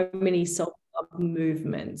there's so many self-love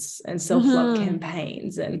movements and self-love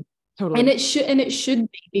campaigns, and it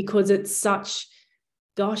should be, because it's such,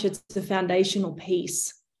 it's the foundational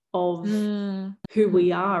piece of who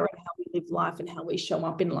we are and how we live life and how we show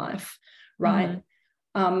up in life, right?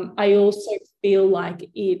 I also feel like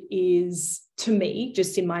it is, to me,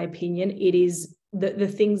 just in my opinion, it is the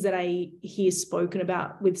things that I hear spoken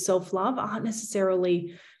about with self-love aren't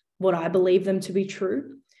necessarily what I believe them to be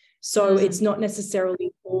true. So it's not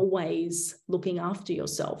necessarily always looking after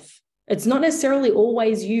yourself. It's not necessarily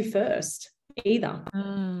always you first either.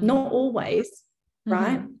 Not always,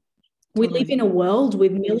 right? We live in a world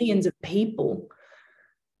with millions of people,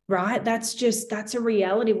 right? That's a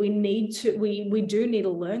reality. We do need to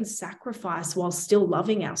learn sacrifice while still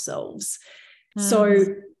loving ourselves. So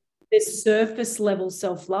there's surface level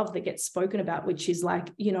self-love that gets spoken about, which is like,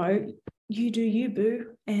 you do you, boo,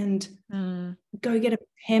 and go get a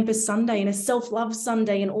pamper Sunday and a self-love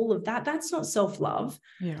Sunday and all of that. That's not self-love.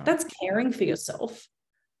 That's caring for yourself,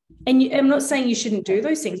 And I'm not saying you shouldn't do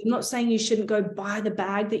those things. I'm not saying you shouldn't go buy the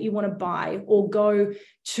bag that you want to buy, or go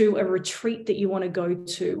to a retreat that you want to go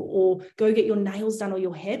to, or go get your nails done or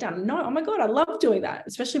your hair done. No, oh my God, I love doing that,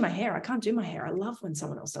 especially my hair. I can't do my hair. I love when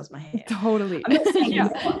someone else does my hair. Totally. I'm not saying Yeah.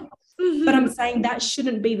 not, but I'm saying that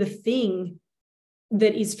shouldn't be the thing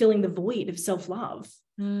that is filling the void of self-love.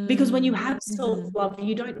 Because when you have self-love,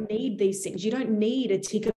 you don't need these things. You don't need a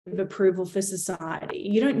tick of approval for society.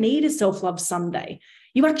 You don't need a self-love Sunday.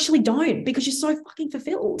 You actually don't, because you're so fucking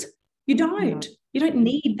fulfilled. You don't. Yeah. You don't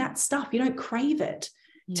need that stuff. You don't crave it.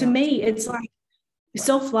 To Yeah. me, it's like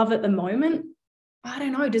self-love at the moment. I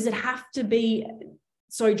don't know. Does it have to be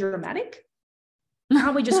so dramatic?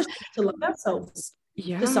 Can't we just to love ourselves?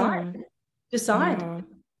 Yeah. Decide. Yeah.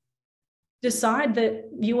 Decide that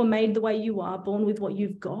you were made the way you are, born with what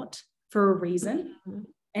you've got for a reason.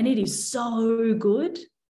 And it is so good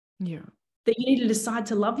Yeah. that you need to decide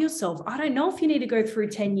to love yourself. I don't know if you need to go through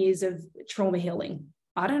 10 years of trauma healing.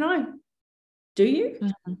 I don't know. Do you?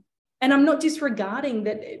 And I'm not disregarding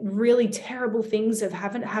that really terrible things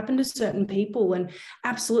haven't happened to certain people. And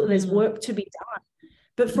absolutely, there's work to be done.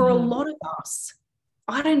 But for a lot of us,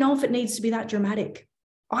 I don't know if it needs to be that dramatic.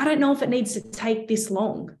 I don't know if it needs to take this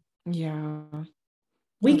long. Yeah.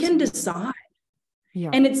 We can decide.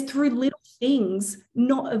 Yeah. And it's through little things,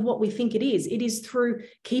 not of what we think it is. It is through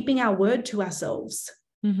keeping our word to ourselves.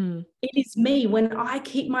 It is me when I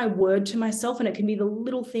keep my word to myself, and it can be the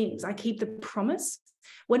little things. I keep the promise.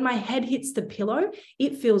 When my head hits the pillow,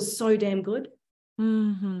 it feels so damn good.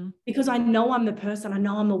 Because I know I'm the person, I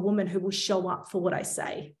know I'm a woman who will show up for what I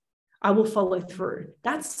say. I will follow through.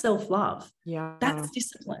 That's self-love. Yeah. That's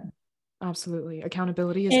discipline. Absolutely.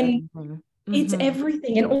 Accountability is everything. It's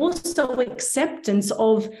everything. And also acceptance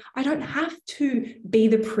of, I don't have to be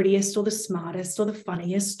the prettiest or the smartest or the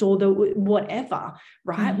funniest or the whatever,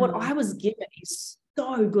 right? What I was given is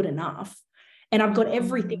so good enough. And I've got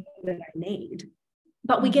everything that I need.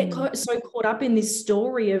 But we get so caught up in this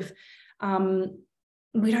story of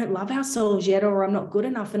we don't love ourselves yet, or I'm not good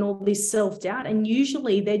enough, and all this self-doubt. And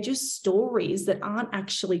usually they're just stories that aren't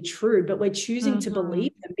actually true, but we're choosing to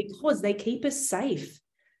believe them because they keep us safe.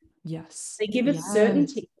 Yes. They give us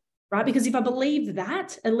certainty, right? Because if I believe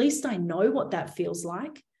that, at least I know what that feels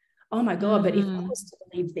like. Oh my God, but if I was to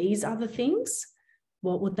believe these other things,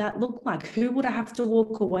 what would that look like? Who would I have to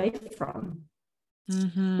walk away from?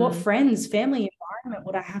 What friends, family, environment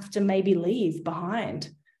would I have to maybe leave behind?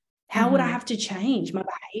 How would I have to change my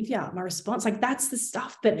behavior, my response? Like, that's the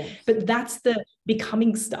stuff, but that's the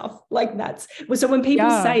becoming stuff. Like, that's so when people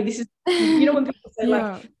say this is, when people say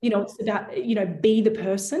like, it's about, be the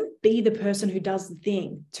person who does the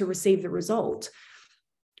thing to receive the result.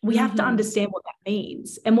 We have to understand what that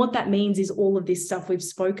means. And what that means is all of this stuff we've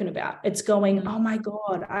spoken about. It's going, oh my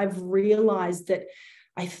God, I've realized that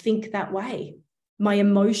I think that way. My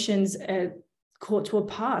emotions are caught to a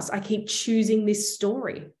pass. I keep choosing this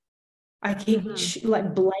story. I keep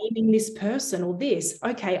like blaming this person or this.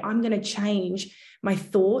 Okay, I'm going to change my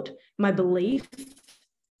thought, my belief,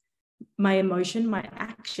 my emotion, my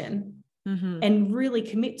action, and really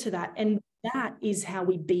commit to that. And that is how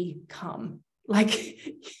we become. Like,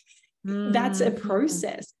 that's a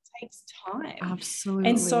process. It takes time. Absolutely.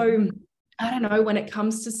 And so, I don't know, when it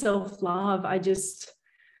comes to self-love, I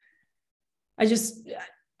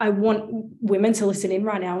want women to listen in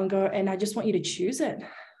right now and go, and I just want you to choose it.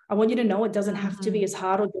 I want you to know it doesn't have to be as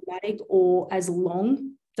hard or dramatic or as long.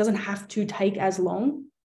 It doesn't have to take as long.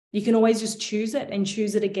 You can always just choose it and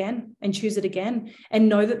choose it again and choose it again, and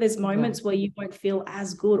know that there's moments where you won't feel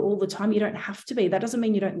as good all the time. You don't have to be. That doesn't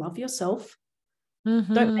mean you don't love yourself.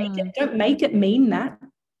 Don't make it mean that.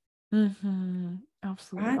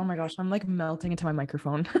 Absolutely. Right? Oh my gosh, I'm like melting into my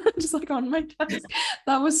microphone just like on my desk.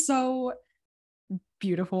 That was so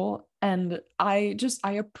beautiful. And I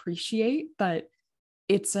appreciate that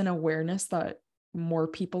it's an awareness that more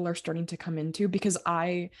people are starting to come into, because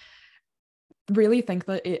I really think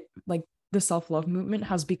that it, like, the self-love movement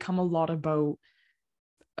has become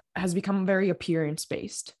very appearance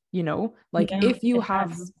based, like if you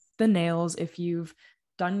have the nails, if you've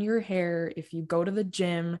done your hair, if you go to the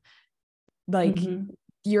gym, like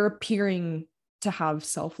you're appearing to have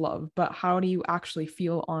self-love, but how do you actually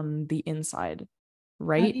feel on the inside?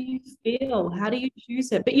 Right? How do you feel? How do you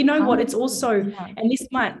choose it? But you know what? It's also, and this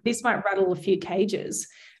might rattle a few cages,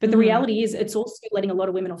 but the reality is it's also letting a lot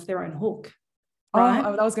of women off their own hook. Right?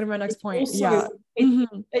 Oh, that was going to be my next point.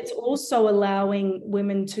 It's also allowing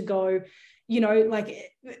women to go, like,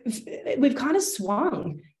 we've kind of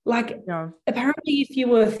swung. Like, apparently if you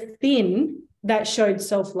were thin, that showed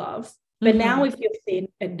self-love. But now if you're thin,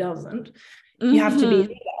 it doesn't. You have to be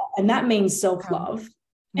thinner, and that means self-love.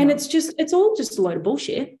 And Yeah. it's all just a load of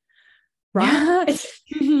bullshit, right?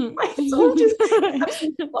 Yeah. It's all just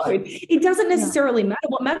absolute load. It doesn't necessarily matter.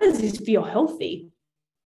 What matters is if you're healthy.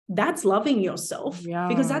 That's loving yourself, because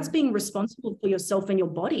Yeah. that's being responsible for yourself and your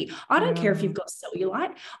body. I don't care if you've got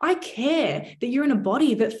cellulite. I care that you're in a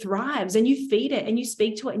body that thrives and you feed it and you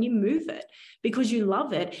speak to it and you move it because you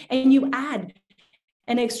love it, and you add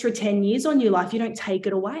an extra 10 years on your life. You don't take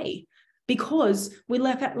it away, because we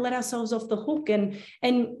let ourselves off the hook. And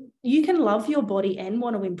you can love your body and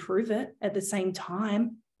want to improve it at the same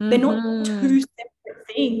time. They're not two separate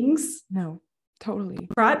things. No, totally.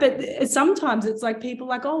 Right. But sometimes it's like people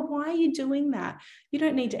like, oh, why are you doing that? You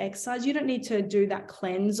don't need to exercise. You don't need to do that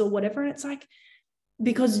cleanse or whatever. And it's like,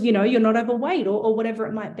 because, you're not overweight or whatever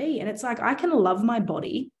it might be. And it's like, I can love my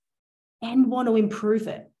body and want to improve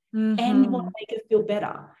it and want to make it feel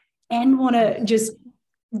better and want to just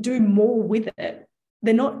do more with it.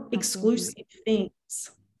 They're not exclusive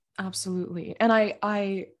things. Absolutely. And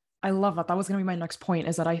I love that. That was going to be my next point,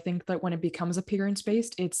 is that I think that when it becomes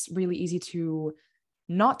appearance-based, it's really easy to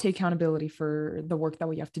not take accountability for the work that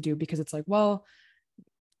we have to do, because it's like, well,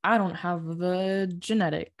 I don't have the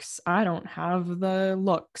genetics, I don't have the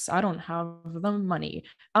looks, I don't have the money.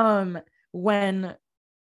 When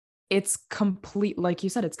it's complete, like you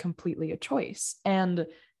said, it's completely a choice. And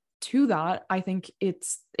to that, I think it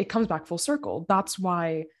comes back full circle. That's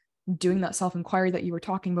why doing that self-inquiry that you were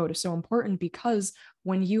talking about is so important, because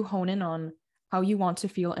when you hone in on how you want to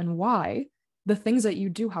feel and why, the things that you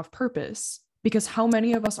do have purpose. Because how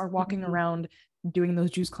many of us are walking around doing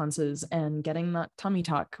those juice cleanses and getting that tummy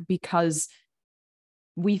tuck because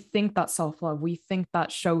we think that's self-love, we think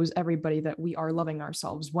that shows everybody that we are loving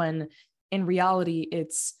ourselves, when in reality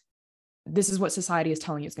this is what society is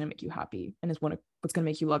telling you is going to make you happy and is what's going to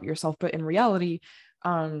make you love yourself. But in reality,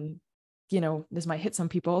 this might hit some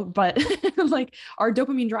people, but like, our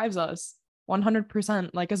dopamine drives us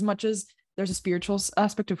 100%. Like, as much as there's a spiritual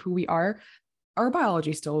aspect of who we are, our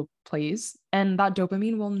biology still plays, and that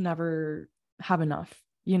dopamine will never have enough,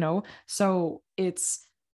 so it's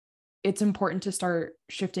important to start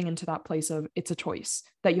shifting into that place of, it's a choice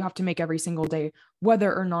that you have to make every single day,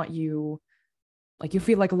 whether or not you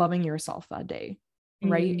feel like loving yourself that day,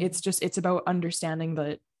 right? It's about understanding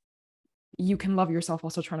that you can love yourself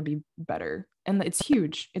also trying to be better. And it's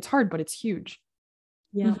huge. It's hard, but it's huge.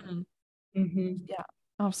 Yeah. Yeah,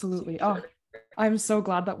 absolutely. Oh, I'm so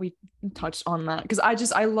glad that we touched on that,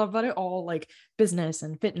 because I love that it all, like, business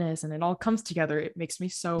and fitness, and it all comes together. It makes me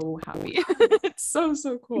so happy. It's so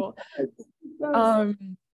cool.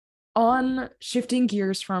 On shifting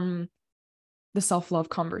gears from the self-love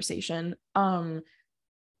conversation,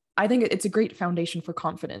 I think it's a great foundation for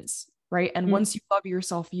confidence, right? And once you love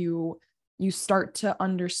yourself, you start to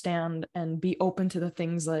understand and be open to the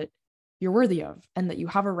things that you're worthy of and that you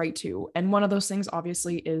have a right to. And one of those things,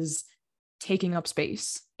 obviously, is taking up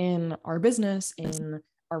space in our business, in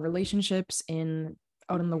our relationships,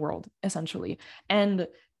 out in the world, essentially. And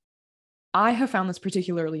I have found this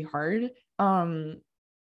particularly hard,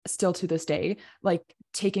 still to this day, like,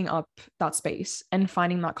 taking up that space and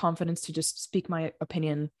finding that confidence to just speak my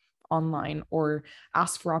opinion online, or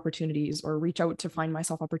ask for opportunities, or reach out to find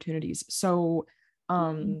myself opportunities. So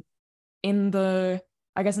in the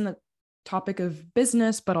topic of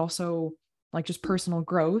business, but also like just personal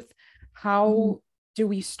growth, how do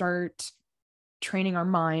we start training our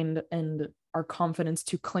mind and our confidence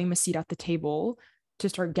to claim a seat at the table, to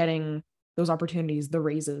start getting those opportunities, the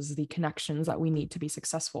raises, the connections that we need to be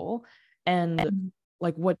successful? And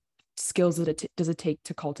like, what skills does it take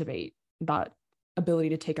to cultivate that ability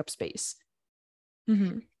to take up space?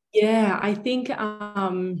 Yeah, I think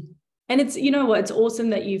and it's, it's awesome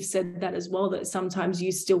that you've said that as well, that sometimes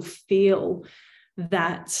you still feel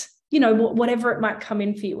that, whatever it might come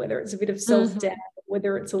in for you, whether it's a bit of self-doubt,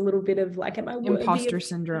 whether it's a little bit of like, am I worthy Imposter of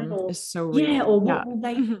syndrome or, is so real. or what will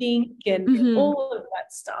they think, and all of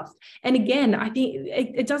that stuff. And again, I think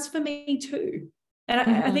it does for me too. And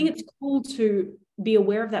I think it's cool to be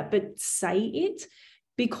aware of that, but say it,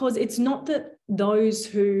 because it's not that those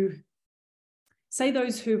who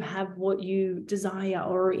have what you desire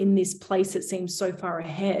or are in this place that seems so far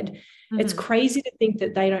ahead, it's crazy to think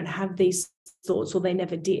that they don't have these thoughts, or they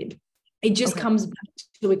never did. It just comes back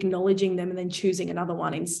to acknowledging them and then choosing another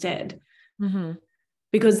one instead.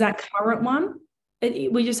 Because that current one,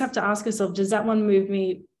 we just have to ask ourselves, does that one move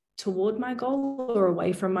me toward my goal or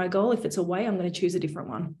away from my goal? If it's away, I'm going to choose a different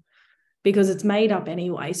one, because it's made up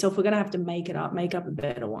anyway. So if we're going to have to make up a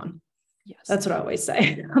better one. Yes. That's what I always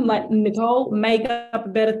say. I'm like, Nicole, make up a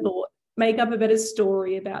better thought, make up a better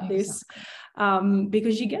story about this,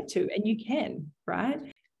 because you get to, and you can, right?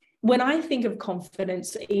 when I think of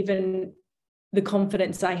confidence, even the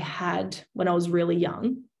confidence I had when I was really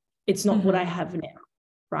young, it's not what I have now,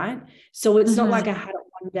 right? So it's not like I had it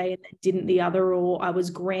one day and then didn't the other, or I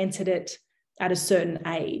was granted it at a certain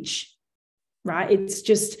age, right?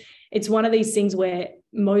 It's one of these things where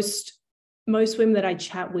most women that I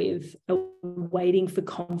chat with are waiting for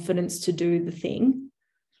confidence to do the thing,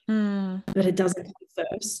 but it doesn't come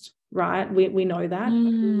first, right? We know that.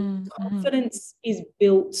 Confidence is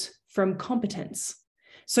built from competence.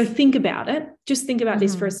 So think about it. Just think about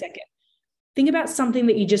this for a second. Think about something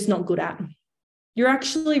that you're just not good at. You're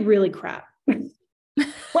actually really crap.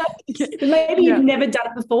 Maybe you've never done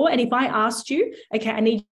it before. And if I asked you, okay, I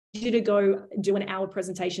need you to go do an hour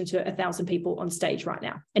presentation to 1,000 people on stage right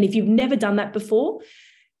now. And if you've never done that before,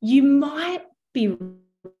 you might be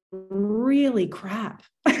really crap.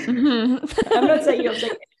 I'm not saying you're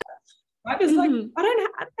saying right? It's like, I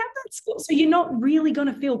don't have that skill. So you're not really going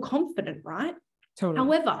to feel confident, right? Totally.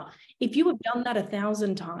 However, if you have done that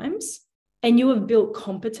 1,000 times and you have built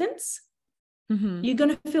competence, you're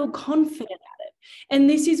going to feel confident at it. And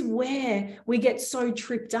this is where we get so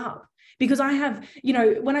tripped up, because I have,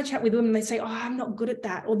 when I chat with women, they say, oh, I'm not good at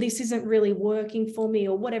that, or this isn't really working for me,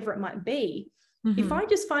 or whatever it might be. If I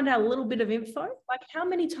just find out a little bit of info, like how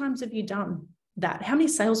many times have you done that? How many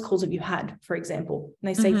sales calls have you had, for example? And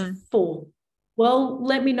they say 4. Well,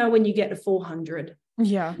 let me know when you get to 400.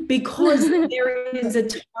 Yeah. Because there is a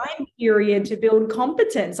time period to build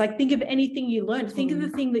competence. Like, think of anything you learned. Think of the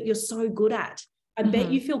thing that you're so good at. I bet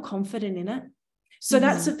you feel confident in it. So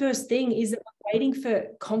that's the first thing, is that we're waiting for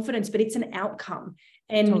confidence, but it's an outcome.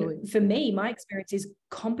 And for me, my experience is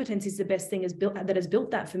competence is the best thing that has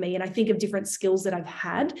built that for me. And I think of different skills that I've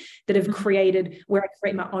had that have created where I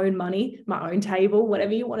create my own money, my own table,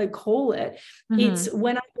 whatever you want to call it. It's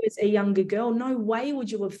when I was a younger girl, no way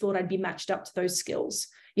would you have thought I'd be matched up to those skills.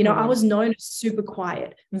 I was known as super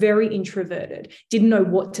quiet, very introverted, didn't know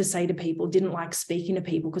what to say to people, didn't like speaking to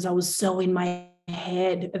people because I was so in my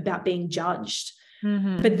head about being judged.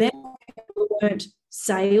 But then I learned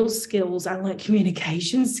sales skills, I learned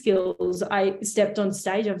communication skills. I stepped on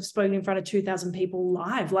stage, I've spoken in front of 2,000 people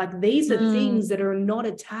live. Like, these are things that are not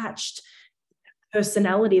attached to the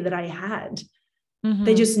personality that I had.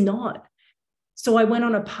 They're just not. So I went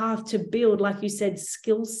on a path to build, like you said,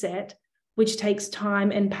 skill set, which takes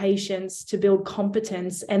time and patience to build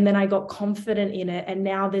competence. And then I got confident in it. And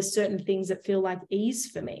now there's certain things that feel like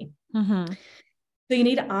ease for me. So you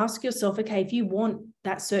need to ask yourself, okay, if you want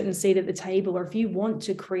that certain seat at the table, or if you want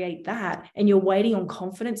to create that and you're waiting on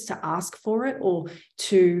confidence to ask for it, or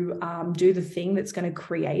to do the thing that's going to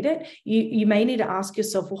create it, you may need to ask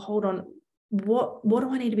yourself, well, hold on, what do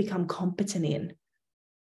I need to become competent in?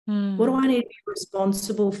 What do I need to be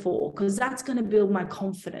responsible for? Because that's going to build my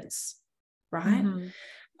confidence, right?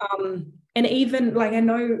 And even like,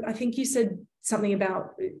 I think you said something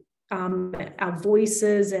about our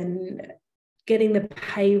voices and getting the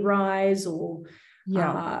pay rise, or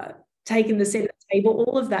taking the seat at the table,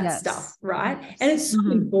 all of that stuff, right? And it's so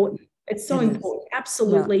important. It's so important.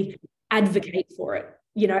 Absolutely advocate for it.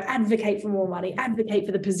 Advocate for more money, advocate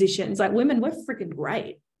for the positions. Like, women, we're freaking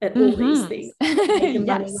great at all these things. Making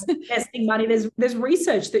money, investing money. There's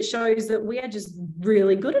research that shows that we are just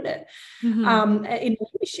really good at it. In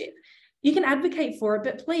leadership, you can advocate for it,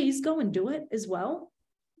 but please go and do it as well.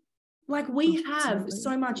 Like, we have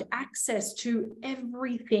so much access to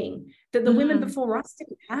everything that the women before us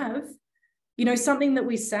didn't have. Something that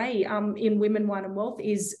we say in Women, Wine and Wealth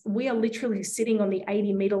is we are literally sitting on the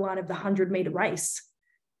 80-meter line of the 100-meter race.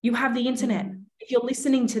 You have the internet. If you're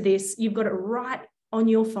listening to this, you've got it right on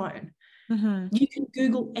your phone. You can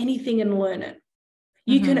Google anything and learn it.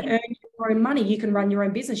 You can earn your own money. You can run your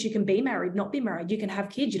own business. You can be married, not be married. You can have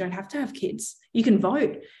kids. You don't have to have kids. You can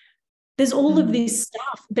vote. There's all of this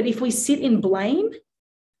stuff. But if we sit in blame,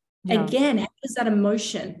 again, how does that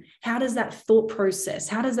emotion, how does that thought process,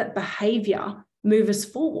 how does that behavior move us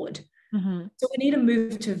forward? So we need to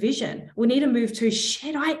move to vision. We need to move to,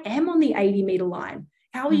 shit, I am on the 80-meter line.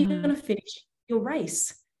 How are you going to finish your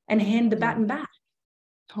race and hand the baton back?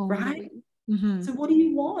 Right? So what do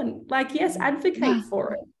you want? Like, yes, advocate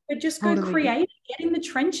for it, but just go create it. Get in the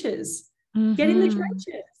trenches. Get in the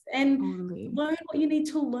trenches and learn what you need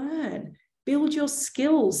to learn. Build your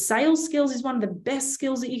skills. Sales skills is one of the best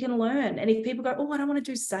skills that you can learn. And if people go, oh, I don't want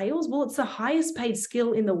to do sales, well, it's the highest paid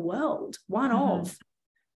skill in the world, one of.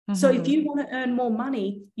 So if you want to earn more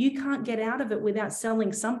money, you can't get out of it without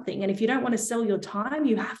selling something. And if you don't want to sell your time,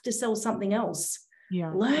 you have to sell something else.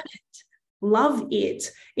 Learn it. love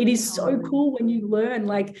it. It is so Totally. cool when you learn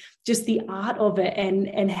like just the art of it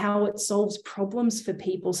and how it solves problems for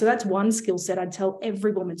people. So that's one skill set I'd tell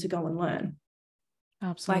every woman to go and learn.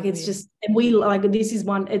 Like it's Absolutely. just, and we like, this is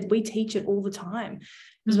one, we teach it all the time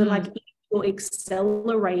because we're like, your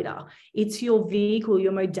accelerator, it's your vehicle,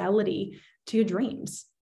 your modality to your dreams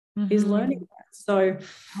is learning that. So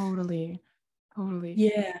Totally. Totally.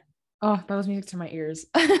 yeah. Oh, that was music to my ears.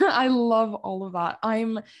 I love all of that.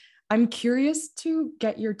 I'm curious to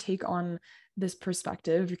get your take on this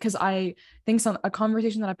perspective because I think a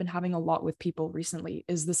conversation that I've been having a lot with people recently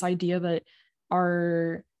is this idea that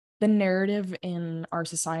our the narrative in our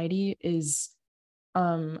society is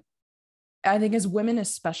um I think as women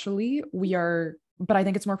especially, we are, but I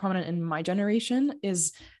think it's more prominent in my generation,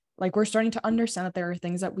 is like we're starting to understand that there are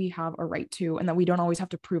things that we have a right to and that we don't always have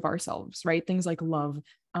to prove ourselves, right? Things like love,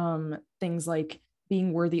 things like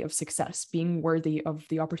being worthy of success, being worthy of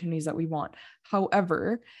the opportunities that we want.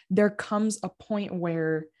 However, there comes a point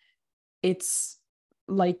where it's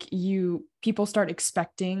like people start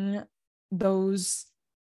expecting those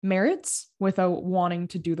merits without wanting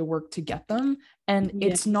to do the work to get them. And Yeah.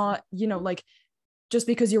 it's not, like just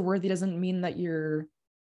because you're worthy doesn't mean that you're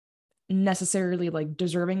necessarily like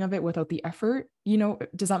deserving of it without the effort.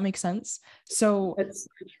 Does that make sense? So That's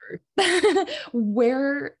so true.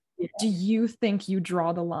 where Yeah. do you think you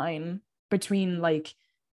draw the line between like,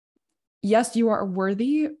 yes, you are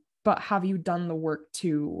worthy, but have you done the work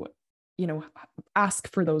to,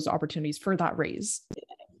 ask for those opportunities for that raise?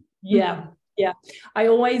 Yeah. Yeah. I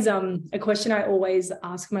always, a question I always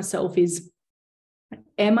ask myself is,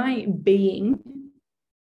 am I being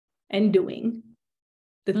and doing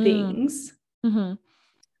the things Mm-hmm.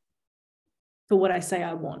 for what I say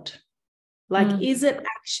I want? Like, is it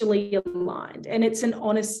actually aligned? And it's an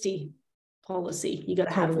honesty policy you got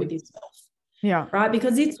to have with yourself. Yeah. Right?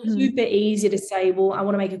 Because it's super easy to say, well, I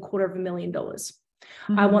want to make $250,000.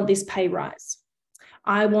 I want this pay rise.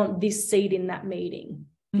 I want this seat in that meeting,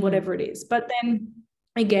 whatever it is. But then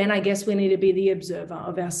again, I guess we need to be the observer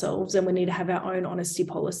of ourselves and we need to have our own honesty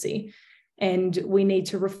policy. And we need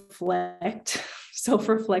to reflect,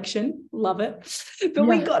 self-reflection, love it. But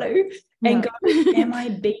we got to, and go, am I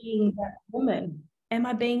being that woman? Am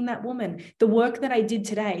I being that woman? The work that I did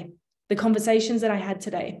today, the conversations that I had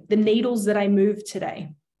today, the needles that I moved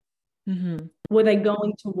today, were they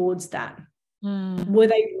going towards that? Were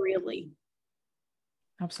they really?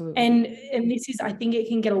 Absolutely. And this is, I think it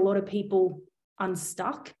can get a lot of people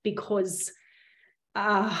unstuck because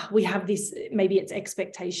we have this, maybe it's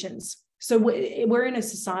expectations. So we're in a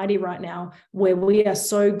society right now where we are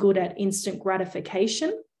so good at instant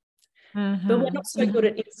gratification, but we're not so good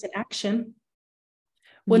at instant action.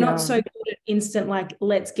 We're not so good at instant, like,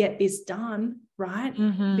 let's get this done, right?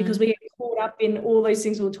 Because we get caught up in all those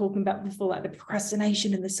things we were talking about before, like the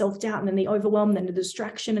procrastination and the self-doubt and then the overwhelm and then the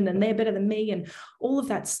distraction and then they're better than me and all of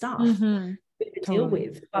that stuff to deal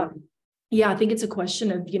with. But yeah, I think it's a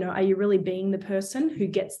question of, are you really being the person who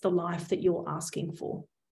gets the life that you're asking for?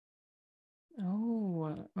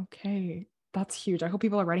 Oh, okay. That's huge. I hope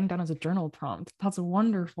people are writing down as a journal prompt. That's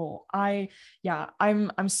wonderful. I'm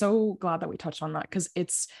so glad that we touched on that because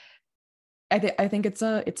I think it's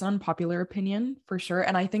an unpopular opinion for sure.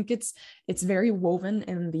 And I think it's very woven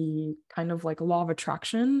in the kind of like law of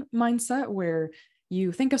attraction mindset where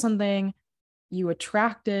you think of something, you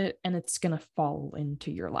attract it, and it's gonna fall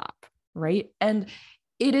into your lap, right? And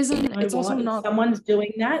it isn't, it's also If not someone's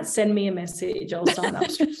doing that, send me a message. I'll sign up.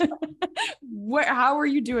 how are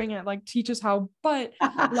you doing it? Like teach us how, but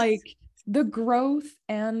like the growth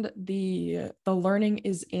and the learning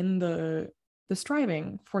is in the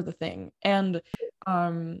striving for the thing. And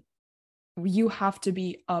you have to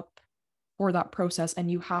be up for that process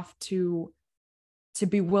and you have to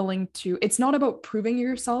be willing to, it's not about proving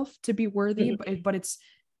yourself to be worthy, but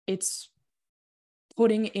it's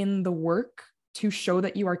putting in the work to show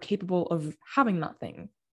that you are capable of having that thing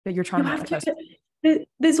that you're trying to manifest.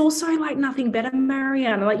 There's also like nothing better,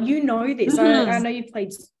 Marianne. Like, this. I know you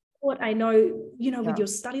played sport. I know, with your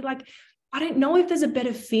study, like, I don't know if there's a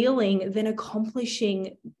better feeling than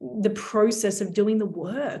accomplishing the process of doing the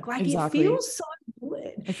work. Like, it feels so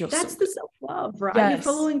good. That's the self-love, right? Yes.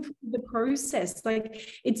 You're following the process. Like,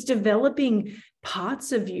 it's developing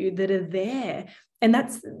parts of you that are there. And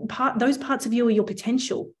those parts of you are your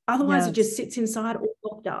potential. Otherwise, it just sits inside all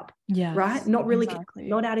locked up, right? Not really,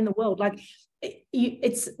 not out in the world. Like,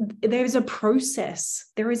 there's a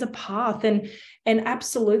process, there is a path, and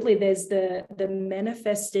absolutely there's the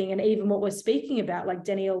manifesting, and even what we're speaking about, like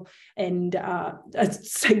Danielle and I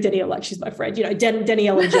say Danielle like she's my friend, you know,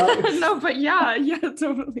 Danielle and Joe. No, but yeah,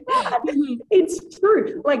 totally. It's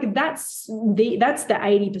true. Like that's the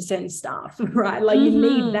 80% stuff, right? Like you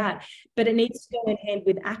need that, but it needs to go in hand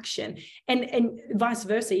with action, and vice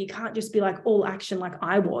versa. You can't just be like all action, like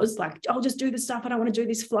I was like, I'll just do the stuff, I don't want to do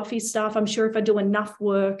this fluffy stuff. I'm sure if I do enough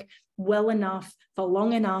work well enough for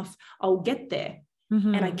long enough, I'll get there.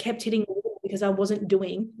 And I kept hitting the wall because I wasn't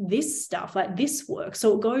doing this stuff, like this work.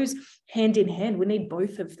 So it goes hand in hand. We need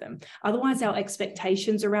both of them. Otherwise, our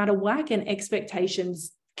expectations are out of whack, and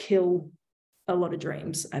expectations kill a lot of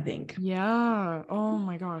dreams, I think. Yeah. Oh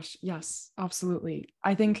my gosh. Yes, absolutely.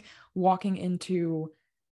 I think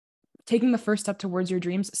taking the first step towards your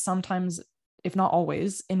dreams sometimes, if not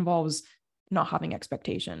always, involves not having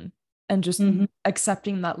expectation and just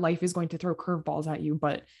accepting that life is going to throw curveballs at you,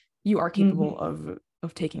 but you are capable of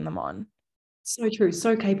taking them on. So true.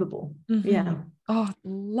 So capable. Yeah. Oh,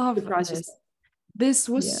 love this. This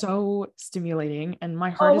was so stimulating, and my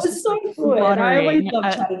heart is just so like good. I always love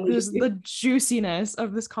at chatting with you. the juiciness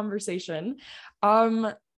of this conversation.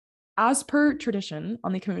 As per tradition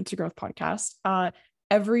on the Commitment to Growth podcast,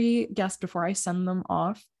 every guest, before I send them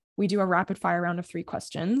off, we do a rapid fire round of 3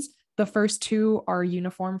 questions. The first 2 are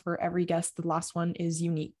uniform for every guest. The last one is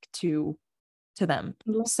unique to them.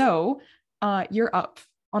 So, you're up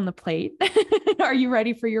on the plate. Are you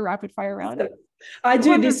ready for your rapid fire round? I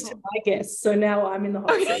do this to my guests, so now I'm in the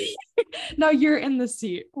hot seat. Now you're in the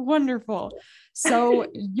seat. Wonderful. So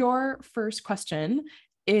your first question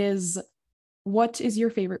is, what is your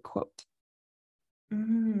favorite quote?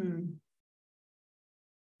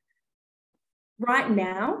 Right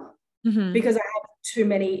now, because I have too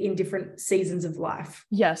many in different seasons of life.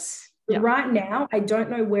 Yes. But right now, I don't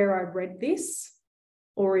know where I read this,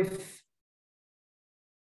 or if,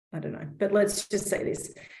 I don't know, but let's just say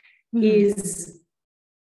this, is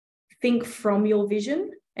think from your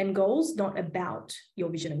vision and goals, not about your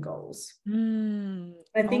vision and goals.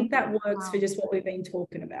 I think that works for just what we've been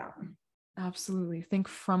talking about. Absolutely. Think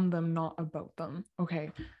from them, not about them.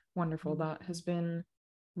 Okay, wonderful. That has been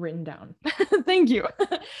written down. Thank you.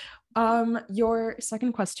 Your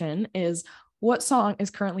second question is, what song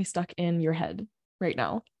is currently stuck in your head right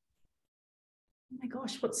now? Oh my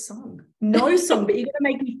gosh, what song? No song, but you're going to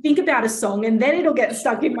make me think about a song and then it'll get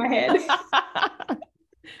stuck in my head.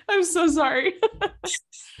 I'm so sorry.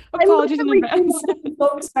 Apologies in advance.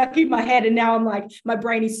 Stuck in my head, and now I'm like, my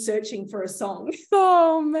brain is searching for a song.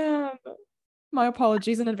 Oh man. My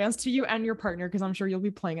apologies in advance to you and your partner, because I'm sure you'll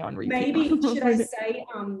be playing on repeat. Maybe should I say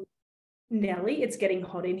Nelly, It's Getting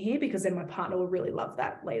Hot in Here, because then my partner will really love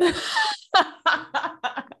that later.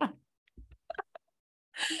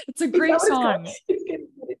 It's a great song.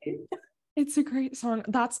 It's a great song.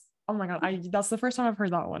 Oh my god, that's the first time I've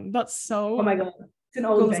heard that one. That's so, oh my god, it's an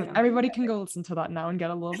old banger. Everybody can go listen to that now and get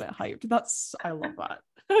a little bit hyped. I love that.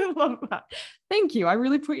 I love that. Thank you. I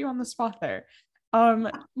really put you on the spot there.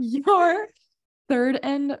 Your third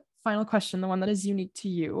and final question, the one that is unique to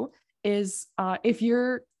you, is if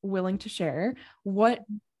you're willing to share, what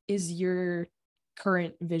is your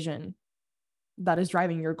current vision that is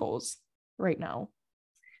driving your goals right now?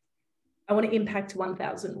 I want to impact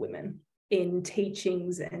 1,000 women in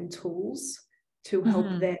teachings and tools to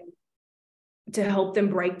help them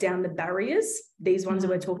break down the barriers. These ones that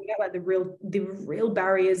we're talking about, like the real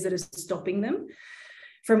barriers that are stopping them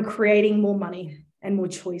from creating more money and more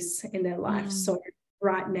choice in their life. So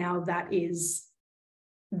right now,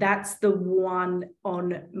 that's the one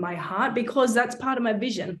on my heart, because that's part of my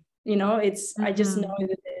vision. You know, I just know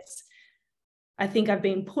that I think I've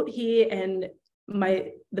been put here, and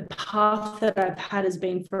the path that I've had has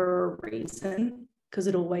been for a reason, because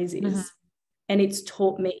it always is. And it's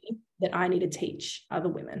taught me that I need to teach other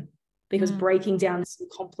women, because breaking down some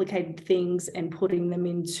complicated things and putting them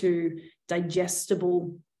into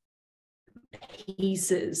digestible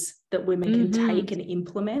pieces that women can take and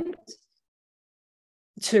implement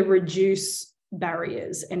to reduce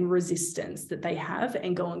barriers and resistance that they have,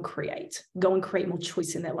 and go and create more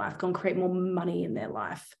choice in their life, go and create more money in their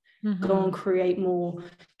life, go and create more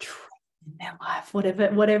in their life,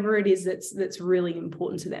 whatever it is that's really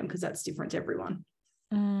important to them, because that's different to everyone.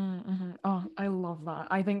 Oh, I love that.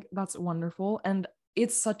 I think that's wonderful. And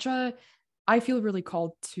it's I feel really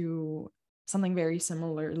called to something very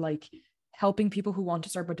similar, like helping people who want to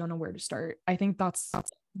start but don't know where to start. I think that's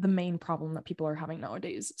the main problem that people are having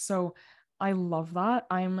nowadays. So I love that.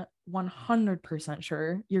 I'm 100%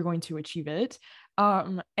 sure you're going to achieve it.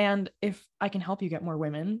 And if I can help you get more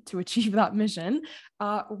women to achieve that mission,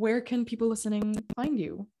 where can people listening find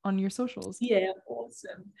you on your socials? Yeah,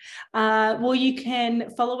 awesome. Well, you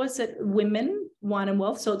can follow us at Women, Wine and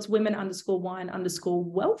Wealth. So it's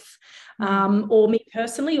women_wine_wealth. Or me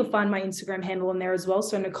personally, you'll find my Instagram handle on there as well.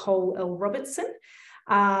 So Nicole L. Robertson.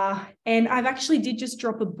 And I've actually did just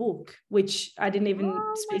drop a book, which I didn't even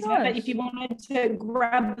speak about. But if you wanted to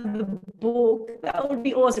grab the book, that would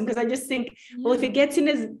be awesome. Because I just think, well, if it gets in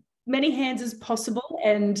as many hands as possible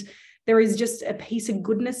and there is just a piece of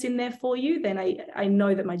goodness in there for you, then I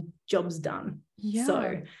know that my job's done. Yeah,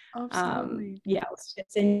 so absolutely. I'll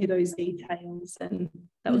send you those details, and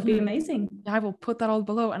that would be amazing. I will put that all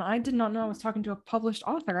below. And I did not know I was talking to a published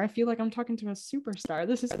author. I feel like I'm talking to a superstar.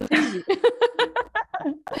 This is crazy.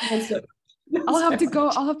 I'll have to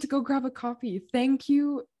go grab a copy. Thank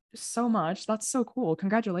you so much. That's so cool.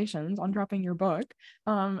 Congratulations on dropping your book.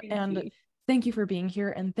 Thank you for being here,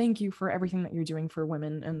 and thank you for everything that you're doing for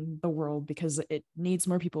women and the world, because it needs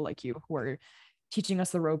more people like you who are teaching us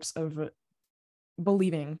the ropes of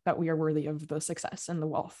believing that we are worthy of the success and the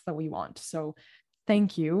wealth that we want. So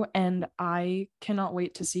thank you. And I cannot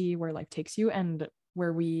wait to see where life takes you and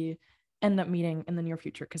where we end up meeting in the near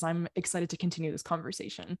future, because I'm excited to continue this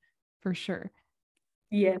conversation for sure.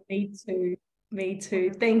 Yeah, me too. Me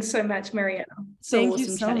too. Thanks so much, Mariana. Thank you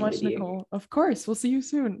so much, Nicole. Of course. We'll see you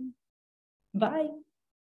soon. Bye.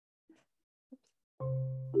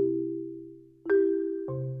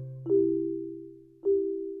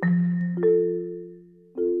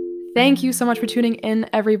 Thank you so much for tuning in,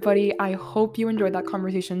 everybody. I hope you enjoyed that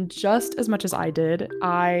conversation just as much as I did.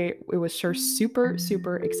 It was sure super,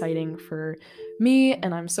 super exciting for me,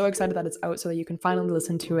 and I'm so excited that it's out so that you can finally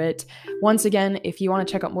listen to it. Once again, if you want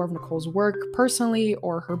to check out more of Nicole's work personally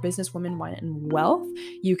or her business, Women, Wine, and Wealth,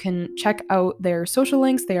 you can check out their social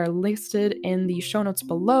links. They are listed in the show notes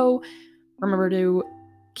below. Remember to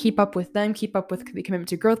keep up with them, keep up with the Commitment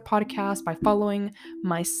to Growth podcast by following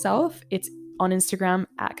myself. It's on Instagram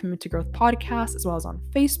at Commitment to Growth Podcast, as well as on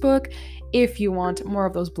Facebook. If you want more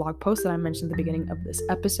of those blog posts that I mentioned at the beginning of this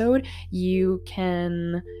episode, you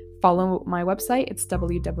can follow my website. It's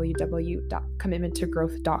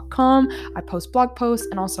www.commitmenttogrowth.com. I post blog posts,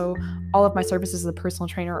 and also all of my services as a personal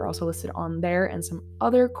trainer are also listed on there, and some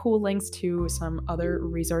other cool links to some other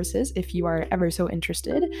resources if you are ever so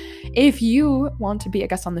interested. If you want to be a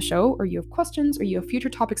guest on the show, or you have questions, or you have future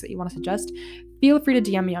topics that you want to suggest, feel free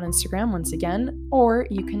to DM me on Instagram once again, or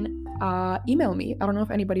you can email me. I don't know if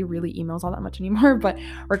anybody really emails all that much anymore, but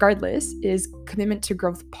regardless, is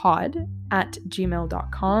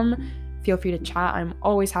commitmenttogrowthpod@gmail.com. Feel free to chat. I'm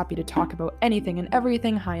always happy to talk about anything and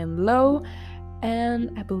everything, high and low.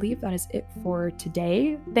 And I believe that is it for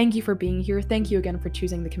today. Thank you for being here. Thank you again for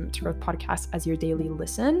choosing the Commitment to Growth podcast as your daily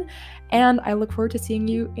listen. And I look forward to seeing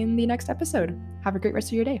you in the next episode. Have a great rest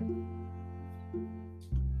of your day.